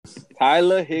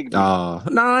Tyler Higbee. Oh,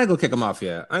 no, I ain't gonna kick him off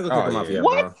yet. I ain't gonna kick him off yet,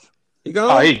 What? bro. He Oh,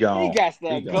 gone? he He gone. got He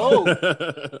to gone. go.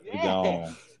 He Yeah.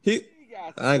 gone. He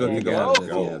got I ain't gonna to kick him off just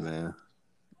go. yet, man.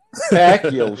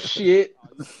 Pack your shit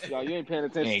Y'all, you ain't paying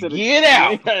attention and to the get you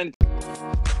out. ain't paying-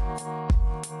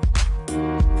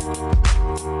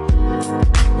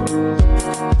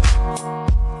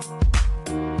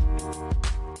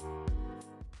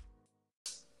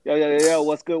 Yo,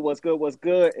 what's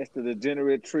good? It's the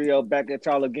Degenerate Trio back at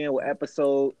y'all again with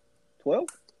episode 12?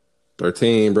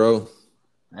 13, bro.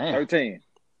 Man. 13.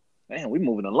 Man, we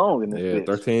moving along in this Yeah, bitch.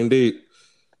 13 deep.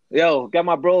 Yo, got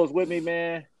my bros with me,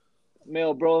 man.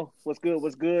 Mel, bro, what's good?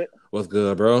 What's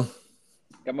good, bro?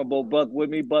 Got my boy Buck with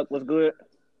me. Buck, what's good?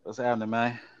 What's happening,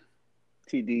 man?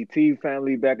 TDT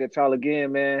family back at y'all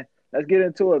again, man. Let's get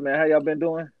into it, man. How y'all been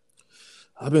doing?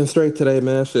 I've been straight today,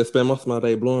 man. Shit, spent most of my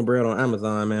day blowing bread on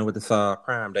Amazon, man, with this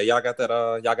Prime Day. Y'all got that?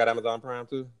 Y'all got Amazon Prime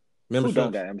too? Who Membership?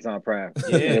 don't got Amazon Prime?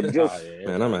 Yeah.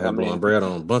 Man, I'm out here blowing bread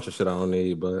on a bunch of shit I don't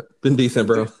need, but been decent,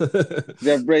 bro.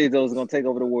 Jeff Bezos is gonna take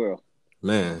over the world.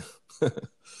 Man.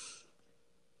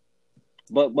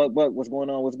 Buck, what's going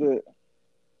on? What's good?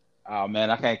 Oh man,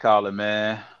 I can't call it,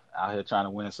 man. Out here trying to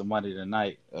win some money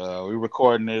tonight. We're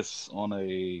recording this on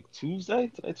a Tuesday.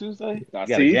 Today Tuesday. We got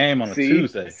a game on a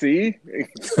Tuesday. See,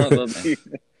 it's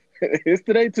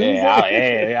today Tuesday.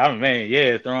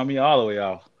 It's throwing me all the way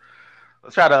off.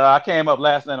 I came up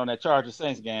last night on that Chargers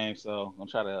Saints game, so I'm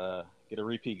trying to get a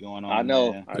repeat going on. I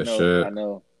know.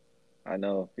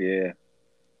 Yeah.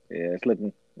 It's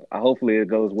looking. Hopefully it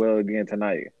goes well again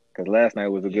tonight. Because last night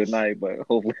was a good night, but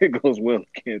hopefully it goes well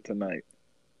again tonight.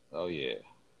 Oh yeah.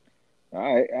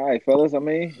 All right, fellas. I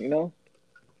mean,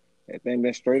 everything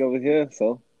been straight over here.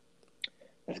 So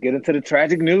let's get into the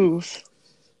tragic news.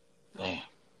 Damn.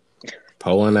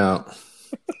 Pulling out.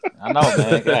 I know,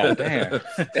 man. God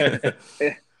damn.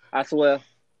 I swear,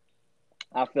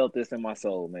 I felt this in my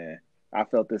soul, man.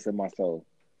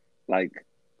 Like,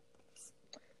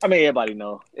 I mean, everybody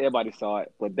know, everybody saw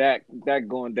it, but that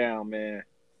going down, man,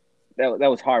 that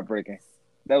was heartbreaking.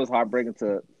 That was heartbreaking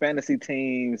to fantasy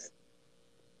teams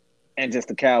and just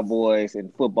the Cowboys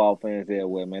and football fans there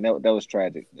with, man. That was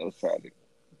tragic.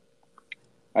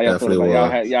 How y'all feel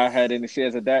about it? Y'all had any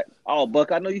shares of Dak? Oh,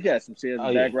 Buck, I know you got some shares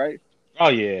of Dak, right? Oh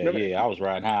yeah. I was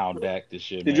riding high on Dak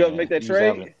this year, Did man. you ever make that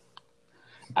trade?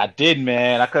 I didn't,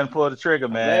 man. I couldn't pull the trigger,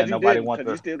 man. Nobody wanted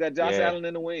to. You still got Josh Allen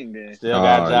in the wing, then. Still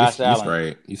got Josh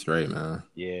Allen. You straight, man.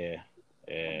 Yeah.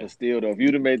 But still, though, if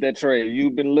you'd have made that trade,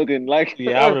 you've been looking like...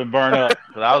 Yeah, I would have burned up.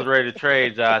 Because I was ready to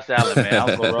trade Josh Allen, man. I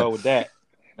was going to roll with that.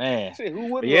 Man. Shit, who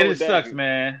wouldn't roll with it that? sucks,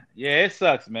 man. Yeah, it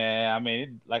sucks, man. I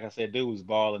mean, like I said, dude was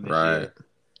balling this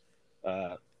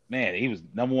year. Man, he was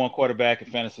number one quarterback in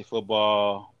fantasy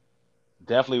football.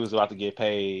 Definitely was about to get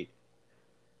paid.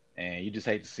 And you just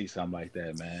hate to see something like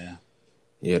that, man.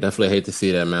 Yeah, definitely hate to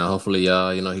see that, man. Hopefully,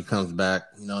 he comes back,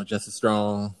 just as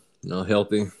strong,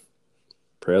 healthy.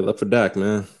 Prayers up for Dak,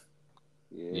 man.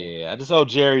 Yeah, I just hope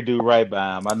Jerry do right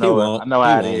by him. I know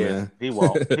how it is. Man. He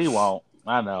won't.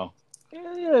 I know.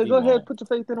 Yeah. Go ahead, put your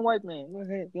faith in the white man. Go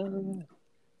ahead. The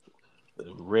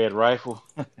red rifle.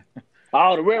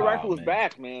 Oh, the red rifle is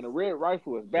back, man. The red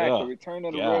rifle is back. The return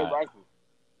of the red rifle.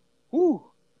 Whew.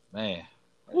 Man.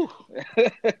 Whew.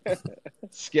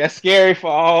 Scary for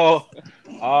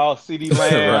all CD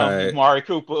Lamb, Amari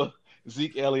Cooper,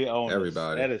 Zeke Elliott owners.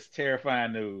 Everybody. That is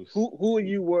terrifying news. Who are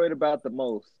you worried about the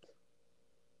most?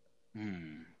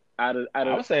 I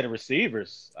would say the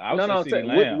receivers.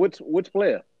 Which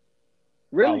player?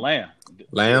 Really?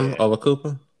 Lamb over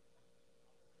Cooper?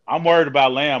 I'm worried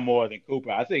about Lamb more than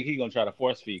Cooper. I think he's gonna try to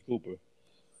force feed Cooper,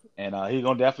 and he's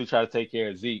gonna definitely try to take care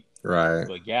of Zeke. Right.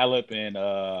 But Gallup and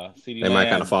CD Lamb, might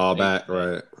kind of fall back,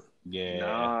 right? Yeah.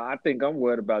 Nah, I think I'm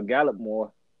worried about Gallup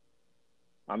more.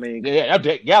 I mean,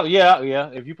 Gallup.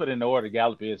 Yeah. If you put in the order,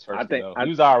 Gallup is first. He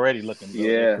was already looking good.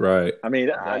 Yeah, right. I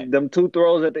mean, them two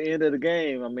throws at the end of the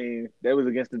game. I mean, they was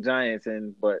against the Giants,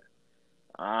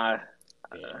 I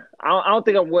don't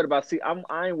think I'm worried about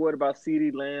I ain't worried about CD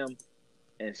Lamb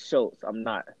and Schultz. I'm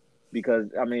not, because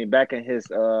I mean, back in his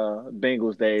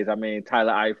Bengals days, I mean,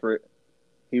 Tyler Eifert,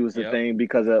 he was the thing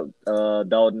because of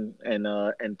Dalton,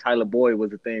 and Tyler Boyd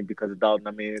was the thing because of Dalton.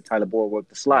 I mean, Tyler Boyd worked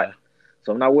the slot. Yeah.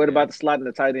 So I'm not worried about the slot and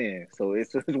the tight end. So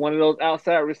it's one of those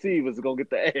outside receivers that's going to get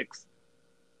the X.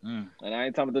 And I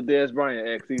ain't talking about the Dez Bryant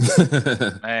X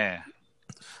either. Man.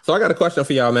 So I got a question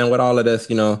for y'all, man. With all of this,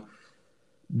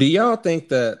 do y'all think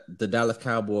that the Dallas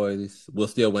Cowboys will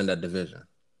still win that division?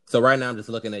 So right now I'm just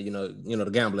looking at, the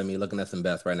gambling me, looking at some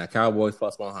bets right now. Cowboys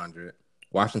plus 100,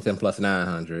 Washington plus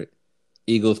 900,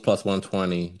 Eagles plus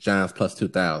 120, Giants plus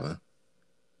 2,000.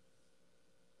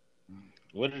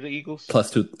 What are the Eagles?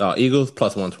 Eagles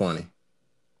plus 120.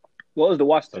 What was the So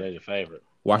Washington? they're your favorite.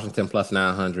 Washington plus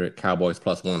 900. Cowboys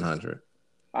plus 100.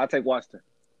 I'll take Washington.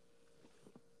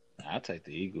 I take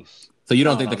the Eagles. So you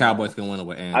don't think the Cowboys can win it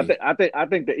with Andy? I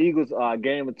think the Eagles are a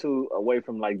game or two away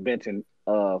from like benching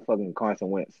fucking Carson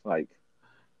Wentz. Like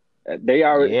they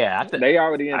already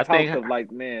in talks of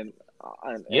like an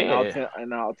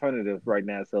alternative right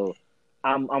now. So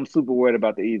I'm super worried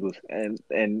about the Eagles and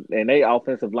they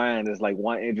offensive line is like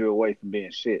one injury away from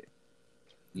being shit.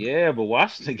 Yeah, but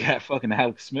Washington got fucking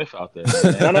Alex Smith out there.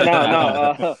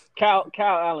 No. Kyle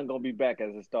Allen gonna be back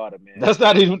as a starter, man. That's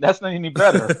not any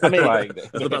better. I mean,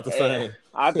 it's about the same.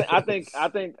 I think.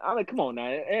 Come on now,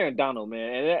 Aaron Donald,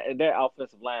 man, and that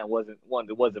offensive line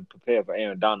wasn't prepared for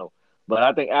Aaron Donald. But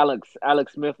I think Alex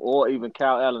Smith or even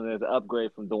Kyle Allen is an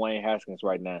upgrade from Dwayne Haskins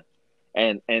right now,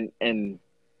 and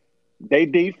they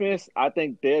defense. I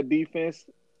think their defense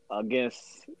against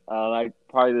like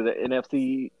probably the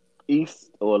NFC East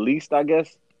or least, I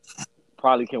guess,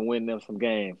 probably can win them some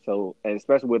games. So, and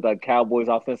especially with like Cowboys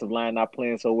offensive line not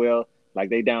playing so well, like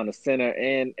they down the center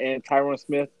and Tyron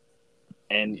Smith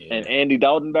and Andy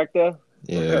Dalton back there.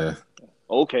 Yeah.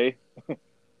 Okay.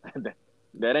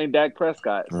 That ain't Dak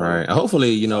Prescott. So. Right.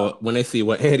 Hopefully, when they see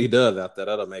what Andy does out there,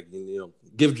 that'll make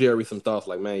give Jerry some thoughts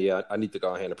like, man, yeah, I need to go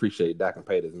ahead and appreciate Dak and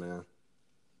pay this, man.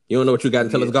 You don't know what you got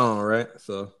until it's gone, right?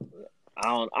 So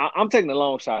I'm taking a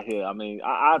long shot here. I mean,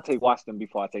 I'll take Washington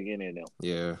before I take any of them.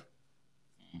 Yeah.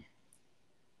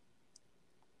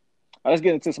 Let's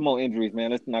get into some more injuries,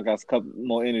 man. Let's knock out a couple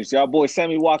more injuries. Y'all boy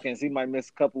Sammy Watkins, he might miss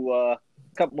a couple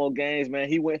more games, man.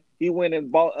 He went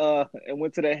and bought and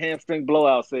went to that hamstring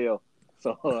blowout sale.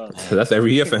 So that's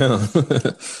every year for him.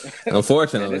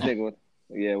 Unfortunately. Man, this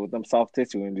nigga with them soft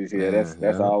tissue injuries,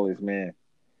 that's always, man.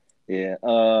 Yeah.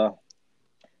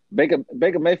 Baker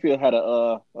Mayfield had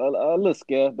a little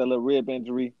scare, the little rib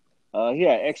injury. He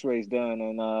had X-rays done,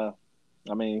 and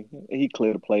I mean he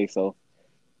cleared the play. So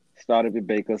started with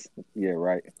Baker's. Yeah,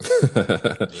 right.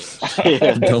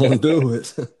 Don't do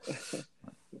it.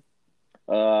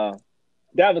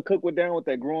 Dalvin Cook went down with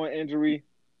that groin injury.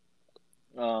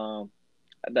 The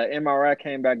MRI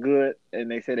came back good, and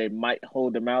they said they might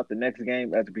hold him out the next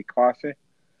game as a precaution.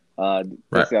 Right.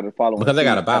 Because they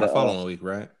got a bye the following week,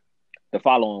 right? The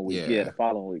following week, the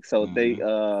following week. So they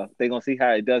gonna see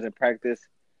how it does in practice,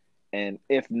 and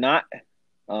if not,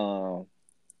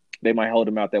 they might hold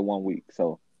him out that 1 week.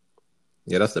 So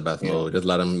yeah, that's the best move. Just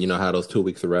let him, have those 2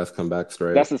 weeks of rest, come back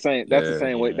straight. That's the same. That's the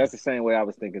same way. That's the same way I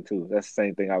was thinking too. That's the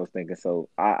same thing I was thinking. So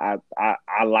I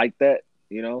like that,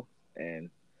 and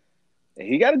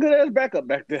he got a good ass backup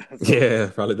back there. So. Yeah,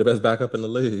 probably the best backup in the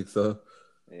league. So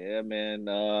yeah, man.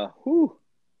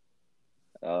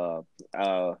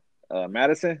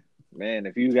 Madison, man,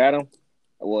 if you got him,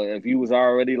 if you was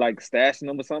already like stashing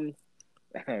him or something,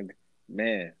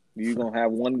 man, you gonna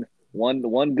have one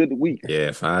good week.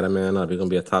 Yeah, fire that man up. He's gonna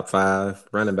be a top 5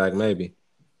 running back, maybe.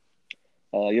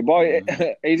 Your boy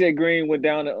AJ Green went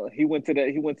down. He went to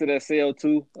that sale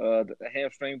too. The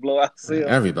hamstring blowout sale.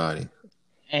 Everybody.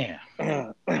 Damn.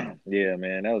 Yeah,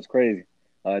 man, that was crazy.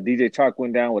 DJ Chark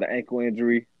went down with an ankle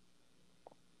injury.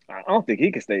 I don't think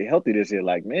he can stay healthy this year.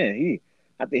 Like, man,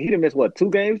 I think he done missed 2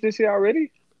 games this year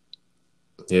already.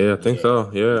 Yeah, I think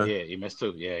so. Yeah. Yeah, he missed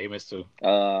 2. Yeah, he missed 2.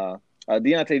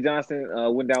 Deontay Johnson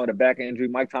went down with a back injury.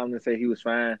 Mike Tomlin said he was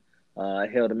fine.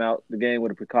 Held him out the game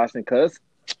with a precaution because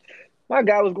my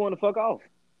guy was going to fuck off.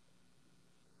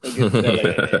 We'll get to that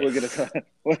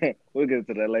later. We'll get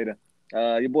to that later.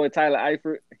 Your boy Tyler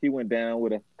Eifert, he went down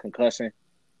with a concussion.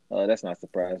 That's not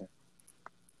surprising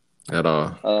at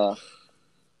all.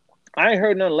 I ain't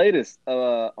heard none latest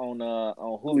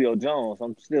on Julio Jones.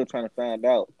 I'm still trying to find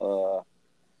out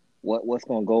what's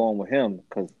going to go on with him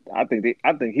because I think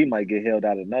he might get held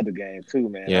out another game too,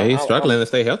 man. Yeah, he's struggling to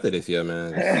stay healthy this year,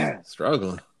 man.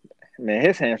 Struggling. Man,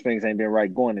 his hamstrings ain't been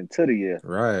right going into the year.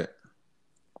 Right.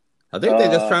 I think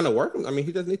they're just trying to work him. I mean,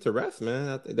 he just needs to rest,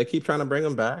 man. They keep trying to bring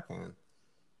him back, and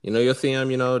you'll see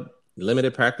him,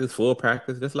 limited practice, full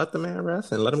practice. Just let the man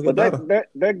rest and let him get better.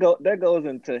 That goes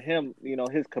into him,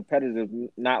 his competitive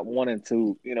not wanting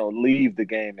to, leave the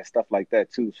game and stuff like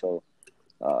that too. So,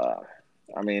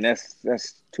 I mean, that's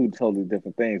 2 totally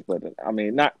different things. But I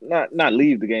mean, not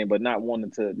leave the game, but not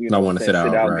wanting to, not want to sit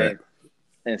out right. game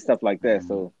and stuff like that.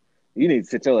 So. You need to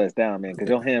sit your ass down, man, because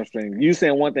your hamstring. You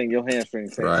saying one thing, your hamstring.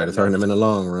 Right, it's hurting him in the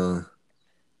long run.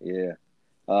 Yeah.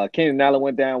 Keenan Allen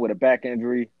went down with a back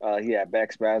injury. He had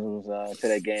back spasms to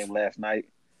that game last night.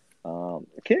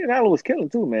 Keenan Allen was killing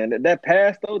too, man. That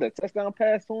pass though, that touchdown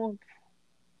pass to him,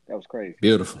 that was crazy.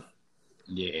 Beautiful.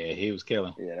 Yeah, he was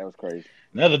killing. Yeah, that was crazy.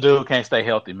 Another dude can't stay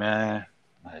healthy, man.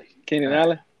 Like, Keenan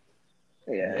Allen.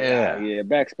 Yeah.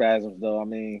 Back spasms, though. I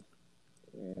mean,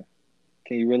 yeah.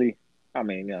 Can you really? I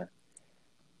mean, yeah.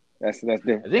 That's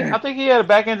different. I think he had a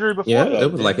back injury before. Yeah, though,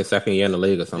 it was like his second year in the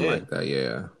league or something like that.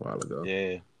 Yeah, a while ago.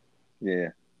 Yeah. Yeah.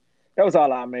 That was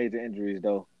all our major injuries,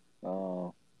 though.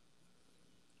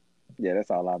 Yeah,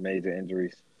 that's all our major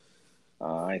injuries.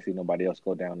 I ain't seen nobody else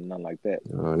go down and nothing like that.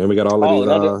 And then we got all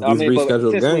of these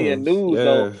rescheduled since games. We in news, yeah.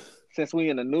 though, since we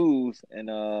in the news and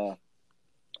all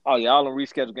the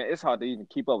rescheduled games, it's hard to even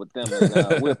keep up with them.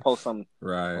 And we'll post some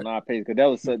on our page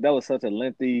because that was such a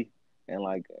lengthy and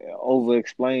like over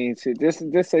explained shit.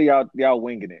 Just say y'all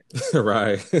winging it.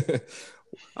 Right.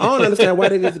 I don't understand why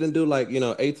they just didn't do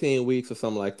 18 weeks or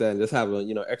something like that and just have a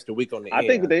extra week on the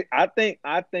end. I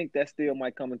think that still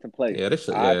might come into play. Yeah, they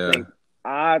should.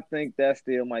 I think that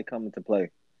still might come into play.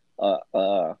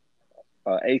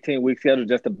 18-week schedule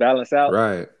just to balance out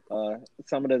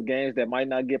some of those games that might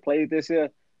not get played this year.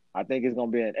 I think it's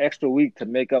going to be an extra week to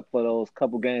make up for those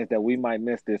couple games that we might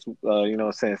miss this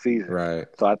season. Right.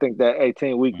 So I think that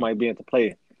 18-week might be into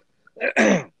play.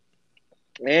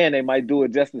 And they might do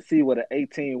it just to see what an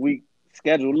 18-week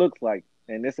schedule looks like.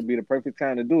 And this would be the perfect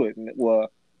time to do it. And,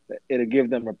 well, it'll give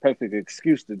them a perfect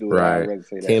excuse to do it. Right. I'd rather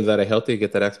say that. Teams that are healthy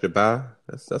get that extra bye.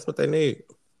 That's what they need.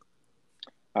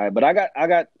 All right, but I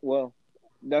got well,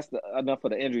 that's enough for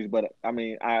the injuries. But I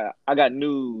mean, I got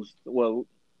news. Well,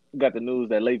 we got the news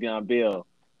that Le'Veon Bell,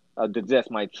 the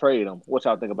Jets might trade him. What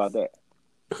y'all think about that?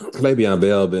 Le'Veon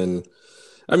Bell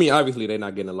obviously they're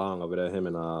not getting along over there. Him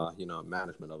and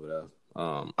management over there.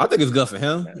 I think it's good for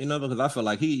him, because I feel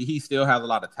like he still has a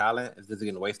lot of talent. It's just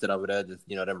getting wasted over there. Just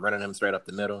them running him straight up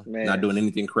the middle, not doing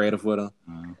anything creative with him.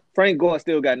 Frank Gore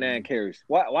still got 9 carries.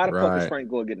 Why the fuck is Frank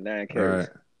Gore getting 9 carries?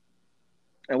 Right.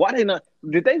 And why they not?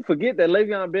 Did they forget that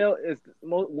Le'Veon Bell is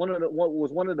one of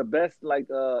the best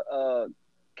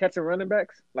catching running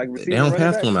backs, like receiving? They don't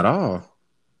pass to him at all.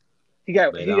 He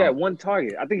got one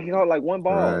target. I think he caught like one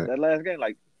ball that last game.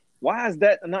 Like, why is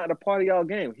that not a part of y'all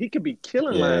game? He could be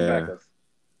killing linebackers.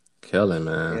 Killing,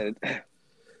 man. Yeah.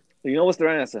 You know what's their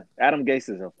answer? Adam Gase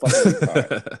is a fucking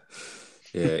retard.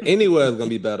 Yeah, anywhere is gonna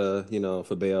be better,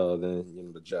 for Bell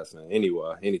than the Jets, man.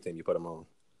 Anywhere, anything you put him on.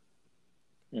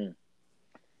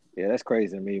 Yeah, that's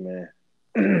crazy to me, man.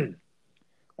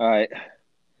 All right,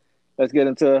 let's get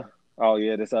into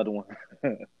this other one.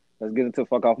 Let's get into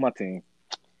fuck off my team.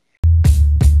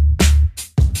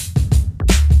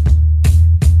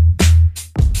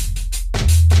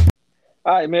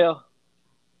 All right, Mel.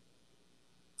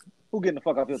 Who getting the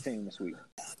fuck off your team this week?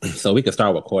 So we can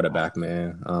start with quarterback,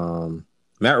 man.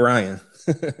 Matt Ryan.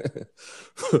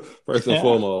 First and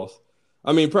foremost.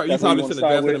 I mean, you probably shouldn't have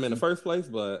drafted him in the first place,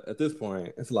 but at this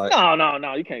point, it's like...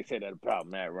 No. You can't say that about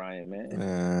Matt Ryan,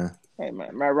 man. Hey,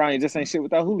 man, Matt Ryan just ain't shit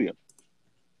without Julio.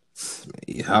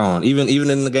 Even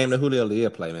in the game that Julio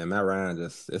did play, man, Matt Ryan you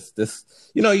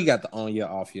got the on year,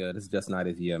 off year. This is just not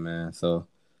his year, man. So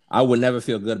I would never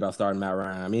feel good about starting Matt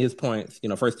Ryan. I mean, his points,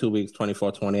 first 2 weeks,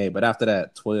 24, 28, but after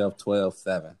that, 12, 12,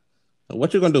 7.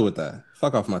 What you going to do with that?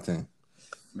 Fuck off my team.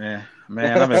 Man,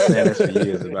 I've been saying this for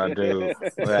years about dude.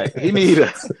 Like, he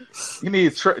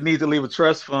needs to leave a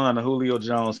trust fund to Julio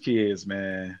Jones kids,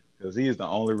 man, because he is the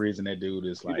only reason that dude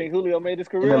is like. You think Julio made his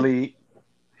career? In the league?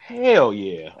 Hell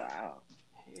yeah! Wow.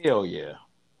 Hell yeah!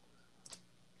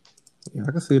 Yeah,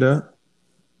 I can see that.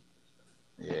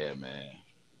 Yeah, man.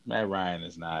 Matt Ryan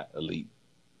is not elite.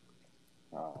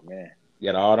 Oh man.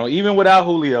 You got even without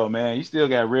Julio, man, you still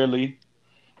got Ridley.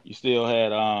 You still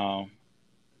had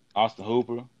Austin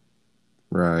Hooper.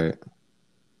 Right.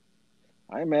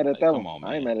 I ain't mad at that one.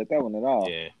 I ain't mad at that one at all.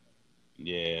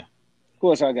 Yeah. Of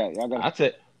course, y'all got.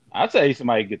 I'll tell you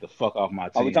somebody get the fuck off my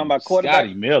team. Are we talking about quarterback?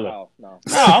 Scotty Miller. Oh, no,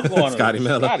 I'm going Scotty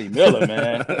Miller. Scotty Miller,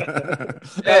 man.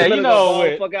 Yeah, you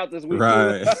know fuck out this week.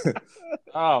 Right.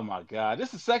 Oh my God, this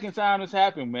is the second time this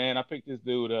happened, man. I picked this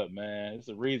dude up, man. It's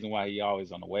the reason why he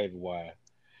always on the waiver wire.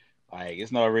 Like,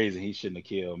 it's no reason he shouldn't have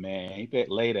killed, man. He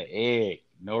laid an egg,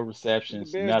 no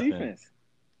receptions, nothing. Defense.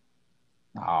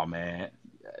 Oh man,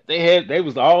 they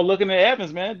was all looking at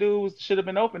Evans, man. Dude should have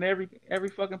been open every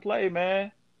fucking play,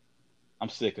 man. I'm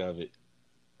sick of it.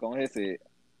 Go ahead, say it.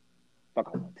 Fuck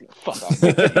off my team. Fuck off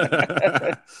my team.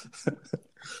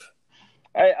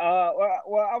 Hey,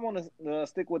 well, I want to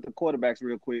stick with the quarterbacks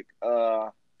real quick.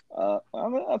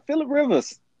 Phillip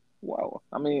Rivers. Wow.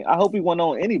 I mean, I hope he wasn't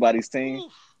on anybody's team.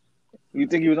 You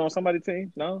think he was on somebody's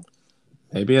team? No.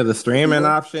 Maybe as a streaming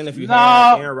option if you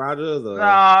had Aaron Rodgers.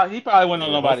 Nah, he probably wasn't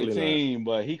on nobody's team,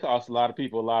 but he cost a lot of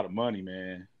people a lot of money,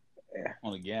 man. Yeah.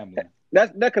 On the gambling.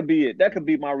 That could be it. That could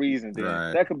be my reason, then.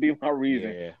 Right. That could be my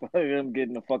reason for him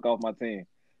getting the fuck off my team.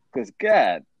 Because,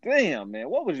 God damn, man,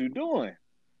 what was you doing?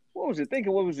 What was you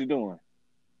thinking? What was you doing?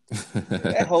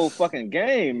 That whole fucking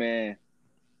game, man.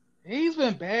 He's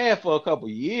been bad for a couple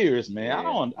years, man.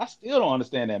 Yeah. I still don't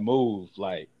understand that move.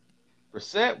 Like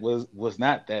Brissett was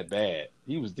not that bad.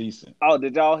 He was decent. Oh,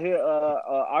 did y'all hear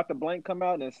Arthur Blank come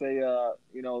out and say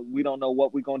we don't know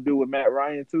what we're gonna do with Matt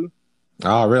Ryan too?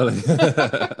 Oh, really?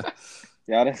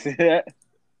 Y'all didn't see that?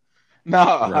 No,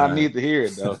 I need to hear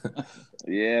it though.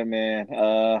 Yeah,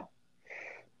 man.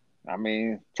 I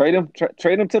mean, trade him to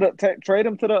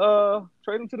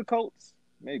the Colts.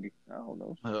 Maybe, I don't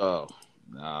know. Oh,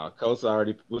 no, Colts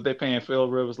already. Was they paying Phil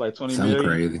Rivers like 20 Something million?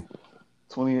 crazy.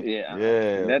 20.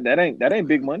 Yeah. That ain't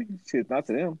big money. Shit, not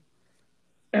to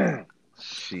them.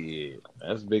 Shit,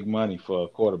 that's big money for a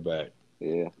quarterback.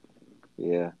 Yeah.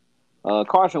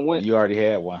 Carson Wentz. You already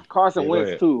had one. Carson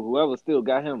Wentz too. Whoever still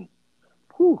got him.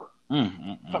 Whew.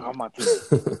 Fuck off my team.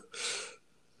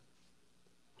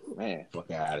 Man, fuck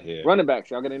out of here. Running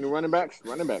backs. Y'all got any running backs?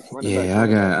 Running backs.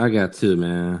 I got two,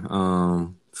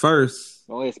 man. First,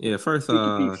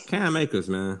 Cam Akers,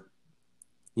 man.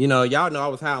 You know, y'all know I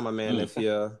was high on my man this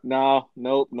year. No,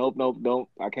 nope, don't.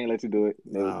 I can't let you do it.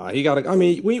 Nope. He got. I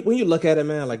mean, when you look at it,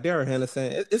 man, like Darrell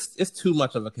Henderson, it's too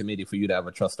much of a committee for you to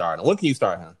ever trust starting. When can you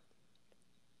start him?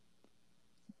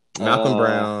 Malcolm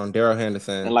Brown, Darrell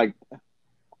Henderson, and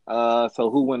so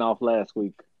who went off last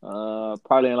week?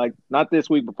 Probably in not this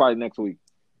week, but probably next week.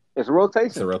 It's a rotation.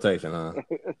 It's a rotation, huh?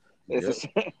 It's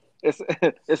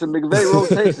a McVay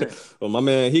rotation. Well, my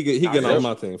man, he getting off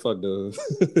my team. Fuck dude.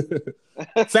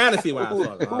 Fantasy wise,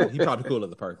 fuck. He probably cool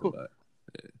as a person, but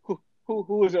yeah.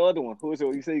 Who is your other one?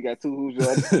 You say you got two? Who's your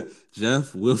other one?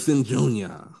 Jeff Wilson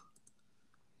Jr.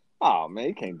 Oh man,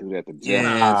 you can't do that to Jeff.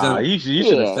 Yeah, you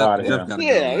should have started him.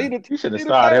 You should have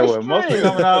started him with most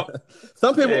coming out.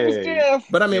 Some people, Jeff.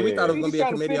 But I mean, we thought it was gonna be a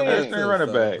committee on that too.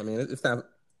 Running back. I mean, it's time.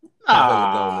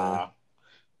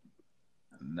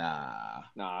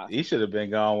 Nah. He should have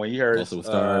been gone when you heard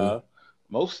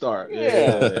most start.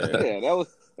 Yeah, that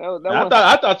was.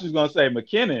 I thought you was gonna say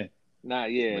McKinnon. Nah,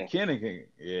 yeah. McKinnon,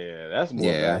 that's more.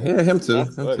 Yeah, him too.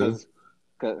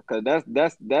 Cause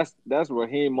that's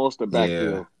Raheem Mostert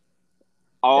backfield.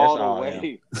 All the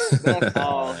way. That's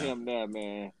all him there,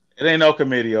 man. It ain't no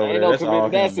committee over there. That's all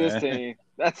him, that's his team.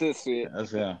 That's his shit. That's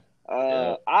him.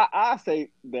 I say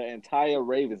the entire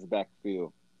Ravens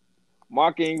backfield.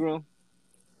 Mark Ingram,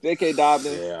 J.K.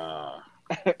 Dobbins,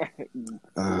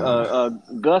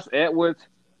 Gus Edwards,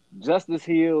 Justice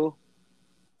Hill.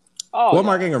 What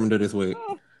Mark Ingram do this week?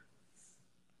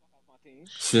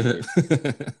 Shit.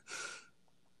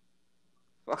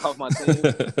 Fuck off my team.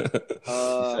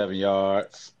 7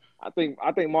 yards. I think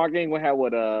Mark Ingram had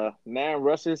 9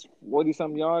 rushes,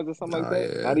 40-something yards or something like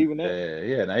that. Yeah. Not even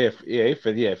that. He had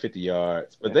 50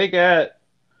 yards. But they got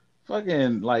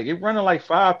fucking it running like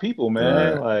 5 people,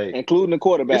 man. Right. Like including the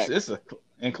quarterback.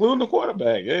 Including the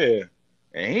quarterback, yeah.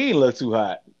 And he ain't look too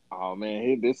hot. Oh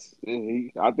man,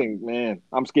 I think, man,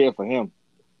 I'm scared for him.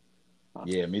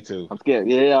 Yeah, me too. I'm scared.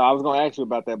 Yeah, I was gonna ask you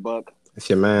about that, Buck. It's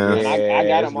your man. Yeah, I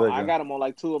got him. I got him on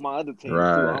like 2 of my other teams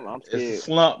right. too. I'm scared. It's a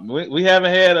slump. We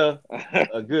haven't had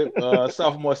a good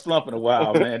sophomore slump in a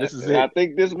while, man. This is it. I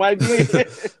think this might be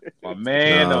it. My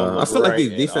man, I feel like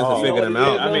these defenses figured him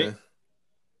out. I mean,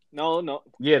 no.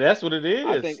 Yeah, that's what it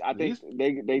is. I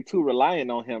think they too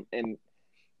reliant on him, and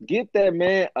get that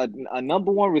man a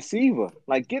number 1 receiver.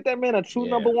 Like, get that man a true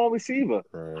number 1 receiver.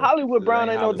 Right. Hollywood Brown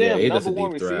ain't no damn number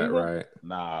 1 receiver. Right?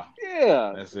 Nah.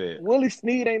 Yeah. That's it. Willie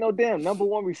Snead ain't no damn number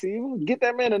 1 receiver. Get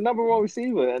that man a number 1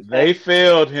 receiver. They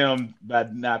failed him by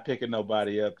not picking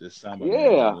nobody up this summer.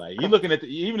 Yeah. Man. Like, you looking at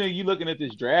even if you looking at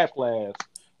this draft class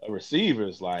of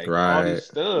receivers, like all these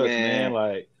studs, man.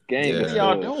 Like, what are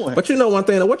y'all doing? But you know one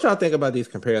thing, what y'all think about these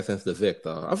comparisons to Vic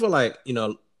though? I feel like,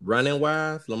 running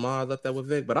wise, Lamar's up there with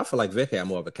Vic, but I feel like Vic had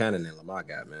more of a cannon than Lamar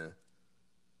got, man.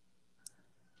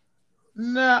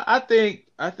 Nah, I think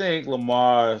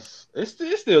Lamar's. It's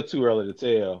still too early to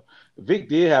tell. Vic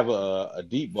did have a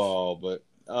deep ball, but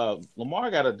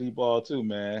Lamar got a deep ball too,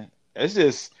 man. It's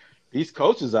just these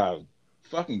coaches are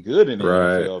fucking good in the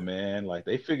NFL, man. Like,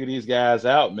 they figure these guys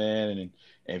out, man. And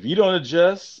if you don't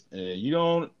adjust and you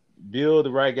don't build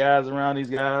the right guys around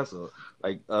these guys, or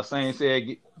like Sane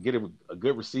said, get a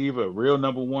good receiver, a real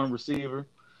number 1 receiver,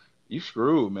 you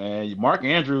screwed, man. Mark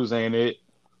Andrews ain't it.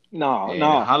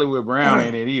 No. Hollywood Brown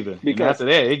ain't it either. Because and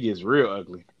after that, it gets real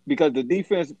ugly. Because the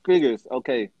defense figures,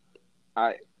 okay,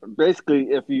 basically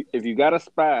if you got a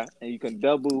spy and you can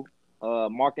double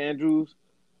Mark Andrews,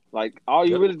 like all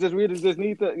you really just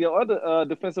need your other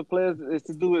defensive players is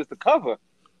to cover,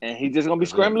 and he's just gonna be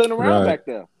scrambling around back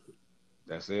there.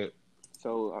 That's it.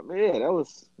 So that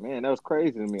was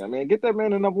crazy to me. I mean, get that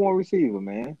man a number 1 receiver,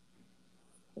 man.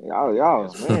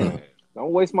 Y'all, man.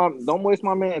 Don't waste my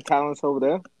man talents over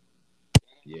there.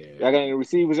 Yeah. Y'all got any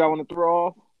receivers y'all want to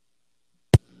throw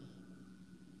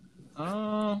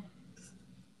off?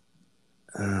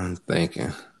 I'm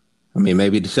thinking. I mean,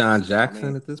 maybe Deshaun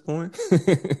Jackson at this point.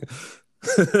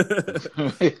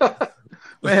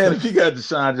 Man, if you got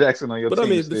Deshaun Jackson on your but team, I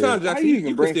mean, Deshaun Jackson,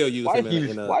 you can still use him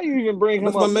in a. Why you even bring him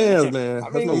That's up? my man's, man.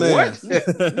 That's my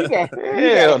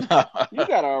man. You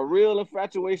got a real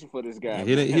infatuation for this guy.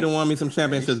 He didn't want me some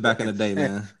championships back in the day,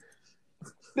 man.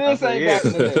 This ain't back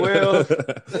in the day. 12.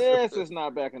 This is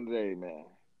not back in the day, man.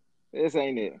 This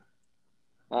ain't it.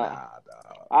 Nah.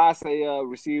 I say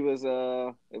receivers.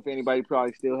 If anybody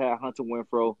probably still had Hunter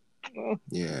Renfrow.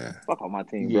 Yeah. Fuck on my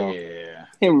team, bro. Yeah.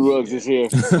 Henry Ruggs is here.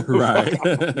 Right.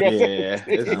 Yeah.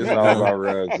 It's all about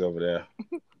Ruggs over there.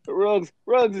 Ruggs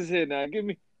is here now. Give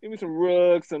me some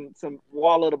Ruggs, some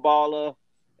Waller the Baller,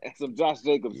 and some Josh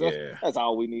Jacobs. Yeah. That's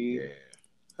all we need. Yeah.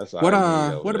 That's all we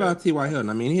need what about T.Y. Hilton?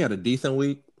 I mean, he had a decent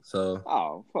week. So.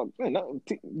 Oh fuck! Man,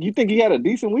 you think he had a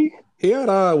decent week? He had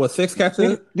 6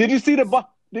 catches. Did you see the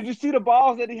ball? Did you see the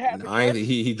balls that he had? No,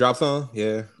 he dropped some.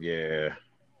 Yeah. Yeah.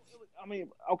 I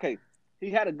mean, okay, he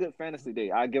had a good fantasy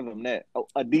day. I give him that.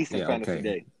 A decent fantasy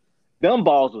day. Them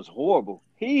balls was horrible.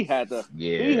 He had to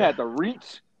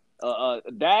reach,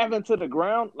 dive into the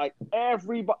ground like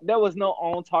there was no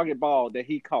on target ball that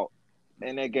he caught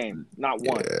in that game. Not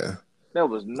one. Yeah. There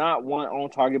was not one on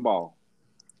target ball.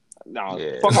 No,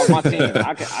 fuck off my team.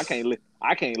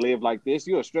 I can't live like this.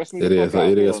 You'll stress me. It is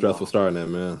a stressful starting that,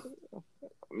 man.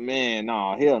 Man,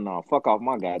 no, hell no. Fuck off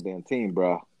my goddamn team,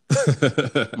 bro.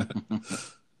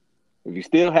 If you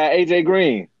still had AJ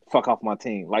Green, fuck off my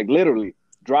team. Like literally,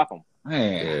 drop him.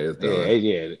 Man,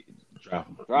 drop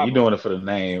him. You're doing it for the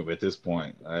name at this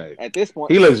point. Like, at this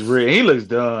point, he looks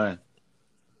done.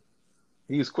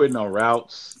 He was quitting on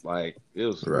routes. Like it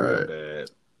was real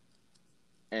bad.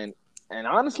 And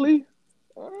honestly,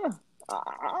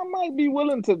 I might be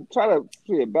willing to try to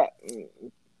see it back.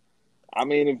 I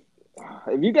mean,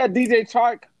 if you got DJ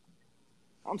Chark,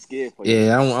 I'm scared for you.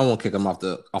 Yeah, I won't kick him off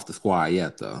the squad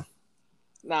yet, though.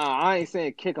 Nah, I ain't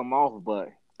saying kick him off,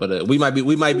 but we might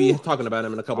be talking about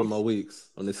him in a couple more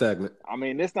weeks on this segment. I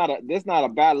mean, this not a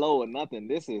bad low or nothing.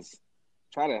 This is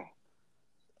try to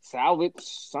salvage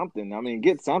something. I mean,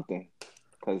 get something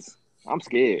because I'm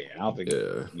scared. Yeah, I don't think.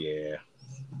 Yeah.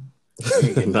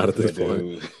 Not at this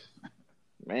point.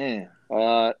 Man,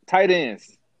 tight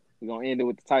ends. We're gonna end it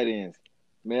with the tight ends.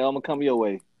 Mel, I'm gonna come your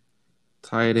way.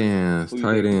 Tight ends.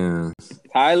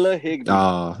 Tyler Higbee.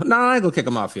 Oh, no, I ain't gonna kick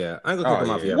him off yet. What?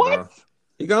 Bro.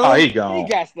 He gone. He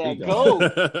got to go.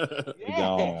 He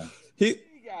gone.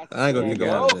 I ain't gonna kick him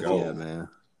off yet, man.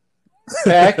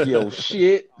 Pack your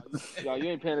shit. Yo, you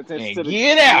ain't paying attention to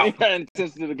get out. You ain't paying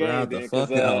attention to the game, then,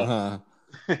 fuck out, huh?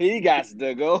 He got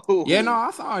to go. Yeah, no,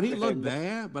 I saw it. He looked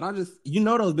bad, but I just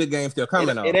those big games still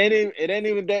coming up. It ain't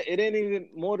even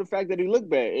more the fact that he looked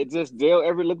bad. It just Dale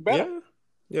ever looked better.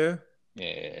 Yeah.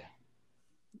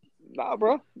 Nah,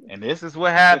 bro. And this is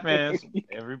what happens.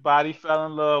 Everybody fell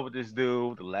in love with this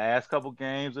dude the last couple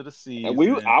games of the season.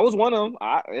 I was one of them.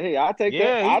 I'll take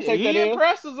that. He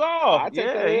impressed us all.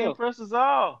 He impressed us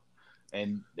all.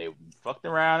 And they fucked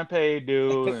around and paid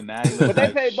dude. And now but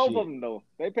they paid both of them, though.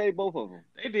 They paid both of them.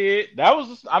 They did. That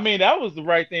was the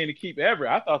right thing to keep Everett.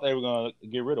 I thought they were going to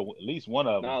get rid of at least one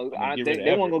of them. No,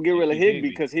 they weren't going to get rid of Higbee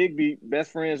because Higbee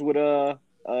best friends with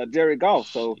Jared Goff.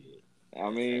 So, I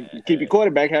mean, keep your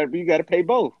quarterback happy, you got to pay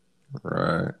both.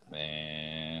 Right.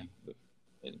 Man.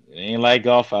 It ain't like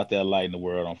Goff out there lighting the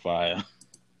world on fire.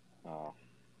 Oh,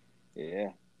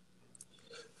 yeah.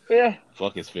 Yeah.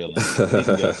 Fuck his feelings.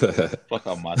 Fuck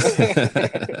off my team.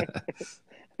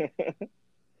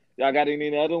 Y'all got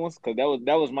any other ones? Because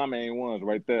that was my main ones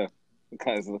right there.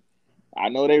 Because I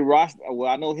know they rostered.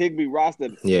 Well, I know Higbee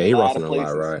rostered. Yeah, he rostered a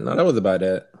lot, right? No, that was about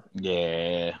that.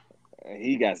 Yeah.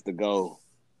 He got to go.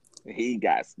 He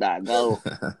got to go.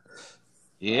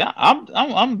 Yeah,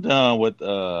 I'm done with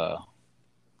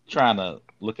trying to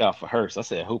look out for Hurst. I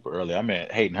said Hooper earlier. I meant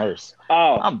Hayden Hurst.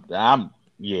 Oh, I'm.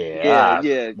 Yeah.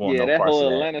 That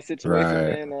whole Atlanta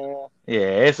situation, man.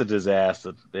 Yeah, it's a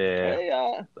disaster.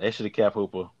 Yeah, they should have kept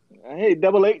Hooper. Hey,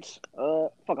 Double H,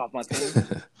 fuck off my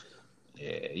team.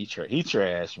 Yeah, he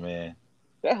trash, man.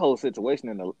 That whole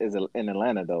situation is in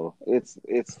Atlanta, though. It's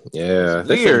they weird. should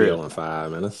be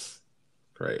 0-5, man. That's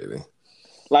crazy.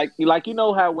 Like you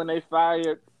know how when they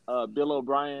fired Bill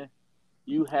O'Brien,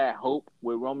 you had hope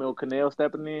with Romeo Cannell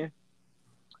stepping in.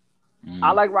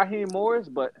 I like Raheem Morris,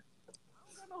 but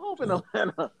I don't got no hope in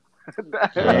Atlanta.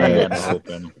 I ain't got no hope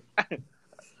in him.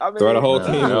 I mean, throw the whole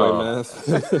team away, man.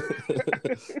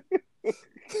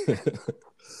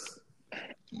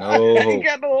 No I ain't hope.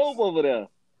 got no hope over there.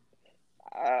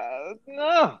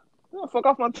 No, fuck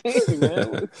off my team,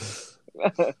 man.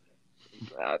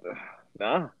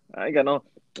 Nah, I ain't got no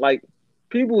like.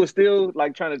 People were still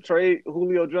like trying to trade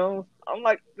Julio Jones. I'm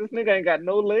like, this nigga ain't got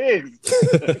no legs.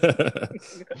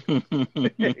 He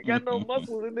ain't got no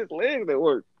muscles in his legs that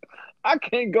work. I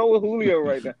can't go with Julio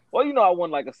right now. Well, I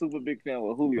wasn't like a super big fan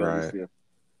with Julio this year,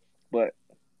 but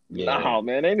Yeah. nah,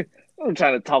 man, I'm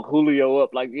trying to talk Julio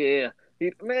up. Like,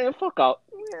 man, fuck off.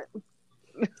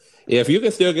 Yeah, if you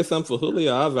can still get something for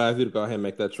Julio, I advise you to go ahead and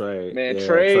make that trade. Man, Yeah,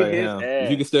 trade trade his him. ass.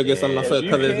 If you can still get something If you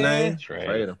because of his can, name,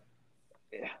 trade him.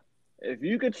 If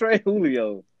you can trade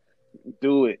Julio,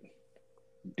 do it.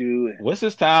 What's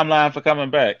his timeline for coming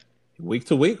back? Week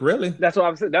to week, really. That's what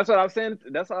I'm saying. That's what I'm saying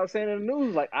in the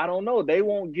news. Like, I don't know. They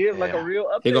won't give like a real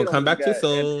update. He gonna come on this back too guy.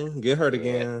 soon. Get hurt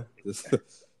again. It's a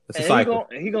And cycle.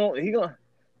 He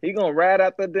gonna ride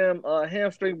after them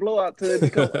hamstring blowout till it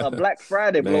become a Black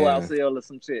Friday blowout sale or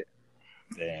some shit.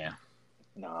 Damn.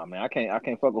 Nah, man, I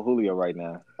can't fuck with Julio right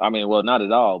now. I mean, well, not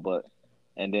at all. But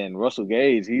and then Russell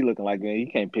Gage, he looking like, man, he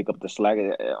can't pick up the slack.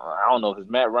 I don't know if it's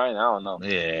Matt Ryan. I don't know.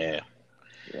 Yeah.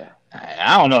 Yeah.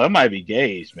 I don't know. It might be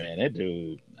Gage, man. That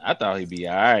dude, I thought he'd be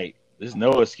all right. There's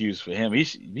no excuse for him. He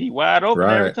should be wide open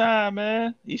every time,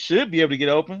 man. He should be able to get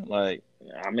open. Like,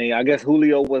 I mean, I guess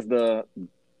Julio was the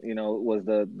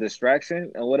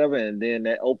distraction or whatever, and then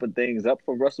that opened things up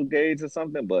for Russell Gage or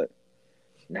something. But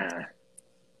nah.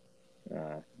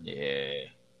 Yeah.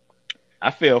 I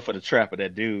fell for the trap of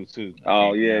that dude too.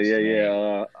 Oh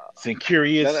yeah.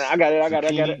 Centurious. I got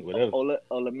it. Whatever.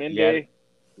 Olamide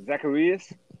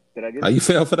Zacharias. Did I get it? Oh, you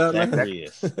fell for that,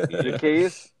 Zacharias.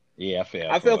 Zacchaeus. Yeah, I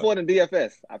fell. I fell for it in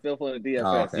DFS. Oh,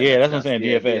 okay. Yeah, that's what I'm saying.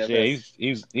 DFS. DFS.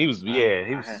 Yeah, he was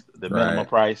the minimum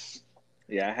price.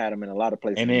 Yeah, I had him in a lot of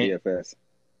places in DFS.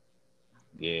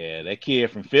 Yeah, that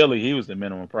kid from Philly, he was the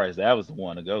minimum price. That was the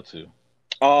one to go to.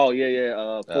 Oh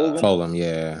yeah. Fulham,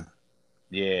 yeah.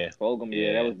 Yeah. Fogum,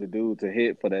 that was the dude to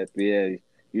hit for that. Yeah,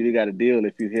 you got a deal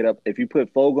if you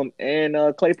put Fogum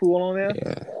and Claypool on there.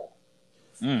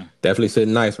 Yeah. Definitely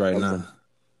sitting nice right now.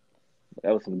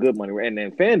 That was some good money. And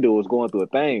then FanDuel was going through a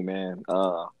thing, man.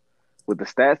 With the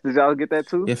stats, did y'all get that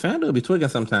too? Yeah, FanDuel be tweaking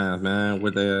sometimes, man.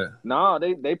 With the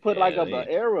they put an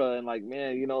error, and like,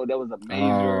 man, there was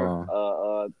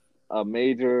a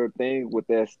major thing with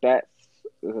their stats,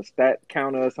 a stat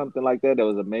counter or something like that. There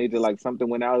was a major something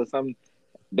went out or something.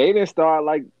 They didn't start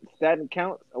statting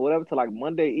counts or whatever till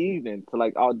Monday evening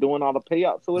to doing all the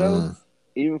payouts or whatever,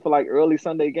 even for early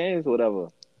Sunday games or whatever.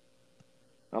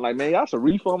 I'm like, man, y'all should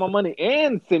refund my money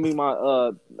and send me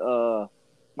my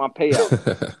my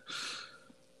payout.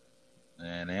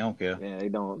 Man, they don't care. Yeah, they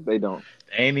don't. They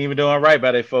ain't even doing right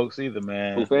by their folks either,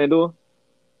 man. Who, FanDuel?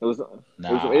 There was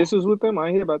some issues with them. I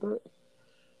didn't hear about that.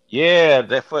 Yeah,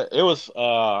 it was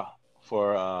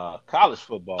for college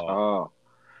football. Oh.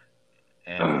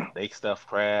 And they stuff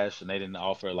crashed, and they didn't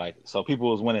offer so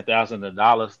people was winning thousands of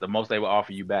dollars. The most they would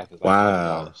offer you back is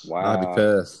 $100. Wow. I'd be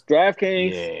pissed.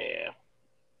 DraftKings.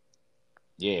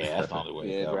 Yeah, that's the only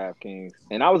way. Yeah, DraftKings.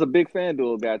 And I was a big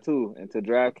FanDuel guy too. And to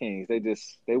DraftKings,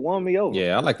 they won me over.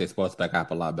 Yeah, I like their sports back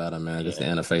app a lot better, man. Just the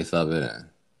interface of it.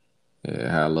 And,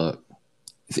 how it look.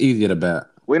 It's easier to bet.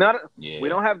 We don't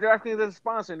have DraftKings as a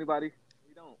sponsor. Anybody?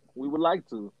 We don't. We would like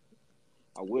to.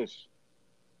 I wish.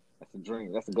 That's a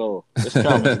dream. That's a goal. It's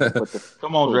coming.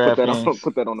 Come on, DraftKings.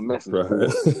 Put that on the message.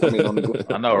 Right.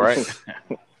 I know, right?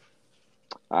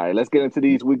 All right, let's get into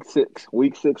these week six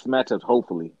matchups.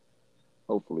 Hopefully,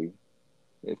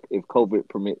 if COVID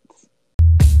permits.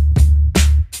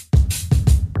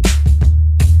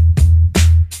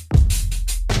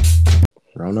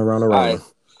 Rona. Right.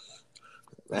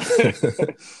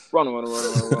 Rona.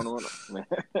 Man.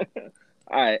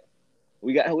 All right.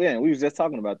 We was just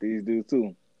talking about these dudes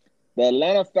too. The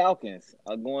Atlanta Falcons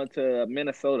are going to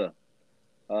Minnesota.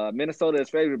 Minnesota is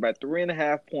favored by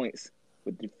 3.5 points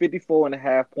with the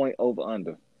 54.5 point over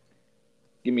under.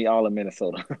 Give me all of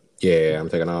Minnesota. Yeah, I'm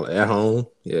taking all at home.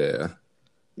 Yeah.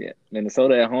 Yeah.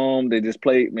 Minnesota at home. They just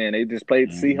played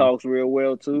Seahawks real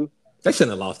well too. They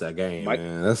shouldn't have lost that game,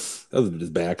 man. That was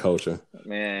just bad coaching.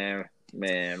 Man,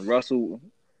 Russell.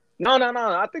 No.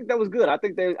 I think that was good. I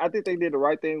think they did the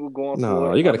right thing with going for it.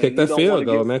 No, you got to kick that field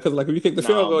goal, man. Because if you kick the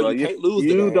field goal, you can't lose.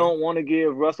 You don't want to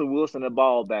give Russell Wilson the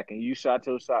ball back, and you shot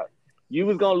your shot. You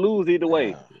was gonna lose either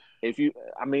way. If you,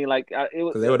 it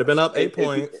was. They would have been up 8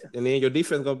 points, and then your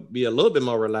defense gonna be a little bit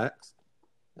more relaxed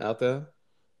out there.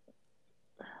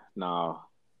 No,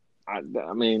 I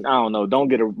don't know. Don't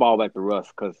get a ball back to Russ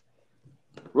because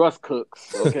Russ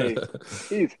cooks. Okay,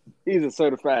 he's a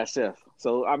certified chef.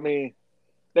 So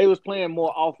they was playing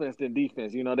more offense than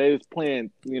defense. You know, they was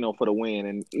playing, for the win.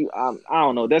 And I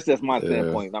don't know. That's just my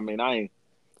standpoint. I mean, I ain't.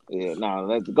 Yeah, no,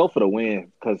 let's go for the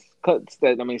win. Cause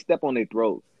step on their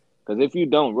throat. Because if you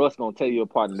don't, Russ gonna tear you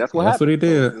apart, and that's what happened. That's what he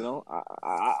did. So,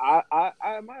 I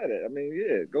admire that. I mean,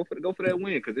 yeah, go for that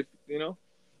win. Because if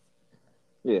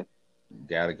yeah,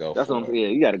 gotta go. That's what I'm saying. Yeah,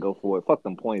 you gotta go for it. Fuck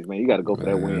them points, man. You gotta go for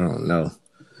that win. I don't know.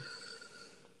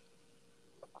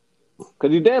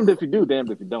 Because you're damned if you do,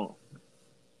 damned if you don't.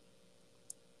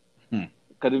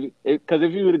 Because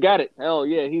if you would have got it, hell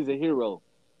yeah, he's a hero.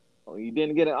 Oh, you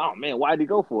didn't get it. Oh man, why did he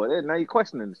go for it? Now you're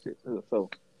questioning the shit. So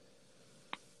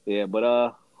yeah,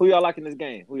 but who y'all like in this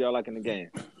game? Who y'all like in the game?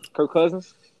 Kirk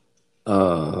Cousins?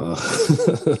 Come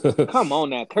on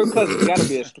now, Kirk Cousins got to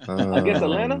be against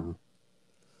Atlanta.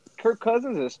 Kirk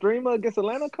Cousins a streamer against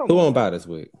Atlanta. Come on. Who on bye this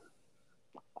week?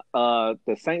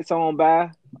 The Saints are on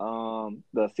bye.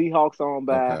 The Seahawks are on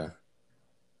bye. Okay.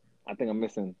 I think I'm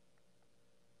missing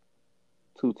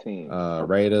 2 teams.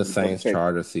 Raiders, Saints,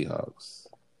 Chargers, Seahawks.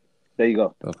 There you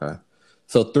go. Okay.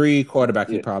 So 3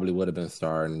 quarterbacks he probably would have been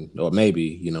starting, or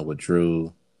maybe, with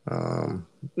Drew. 4.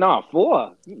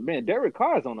 Man, Derek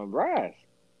Carr's on the rise.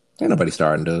 Ain't nobody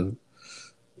starting, dude.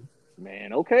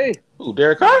 Man, okay. Who,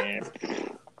 Derek Carr? Man.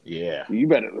 Yeah. You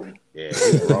better. Yeah,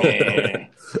 he's rolling.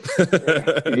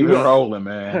 He's rolling,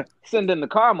 man. Send in the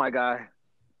car, my guy.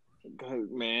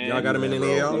 Man. Y'all got him in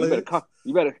any of y'all?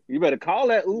 You better call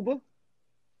that Uber.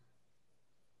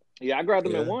 Yeah, I grabbed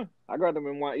him in one. I grabbed him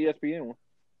in one ESPN one.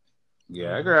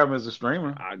 Yeah, I grabbed him as a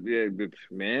streamer.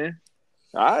 Man.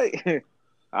 All right.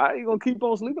 You gonna keep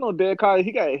on sleeping on Derek Carr?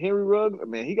 He got Henry Ruggs.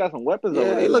 Man, he got some weapons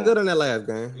over there. He looked good in that last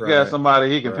game. He got somebody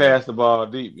he can pass the ball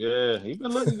deep. Yeah, he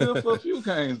been looking good for a few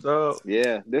games, dog.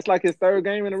 Yeah, that's like his 3rd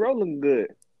game in a row looking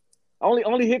good.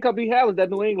 Only hiccup he had was that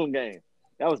New England game.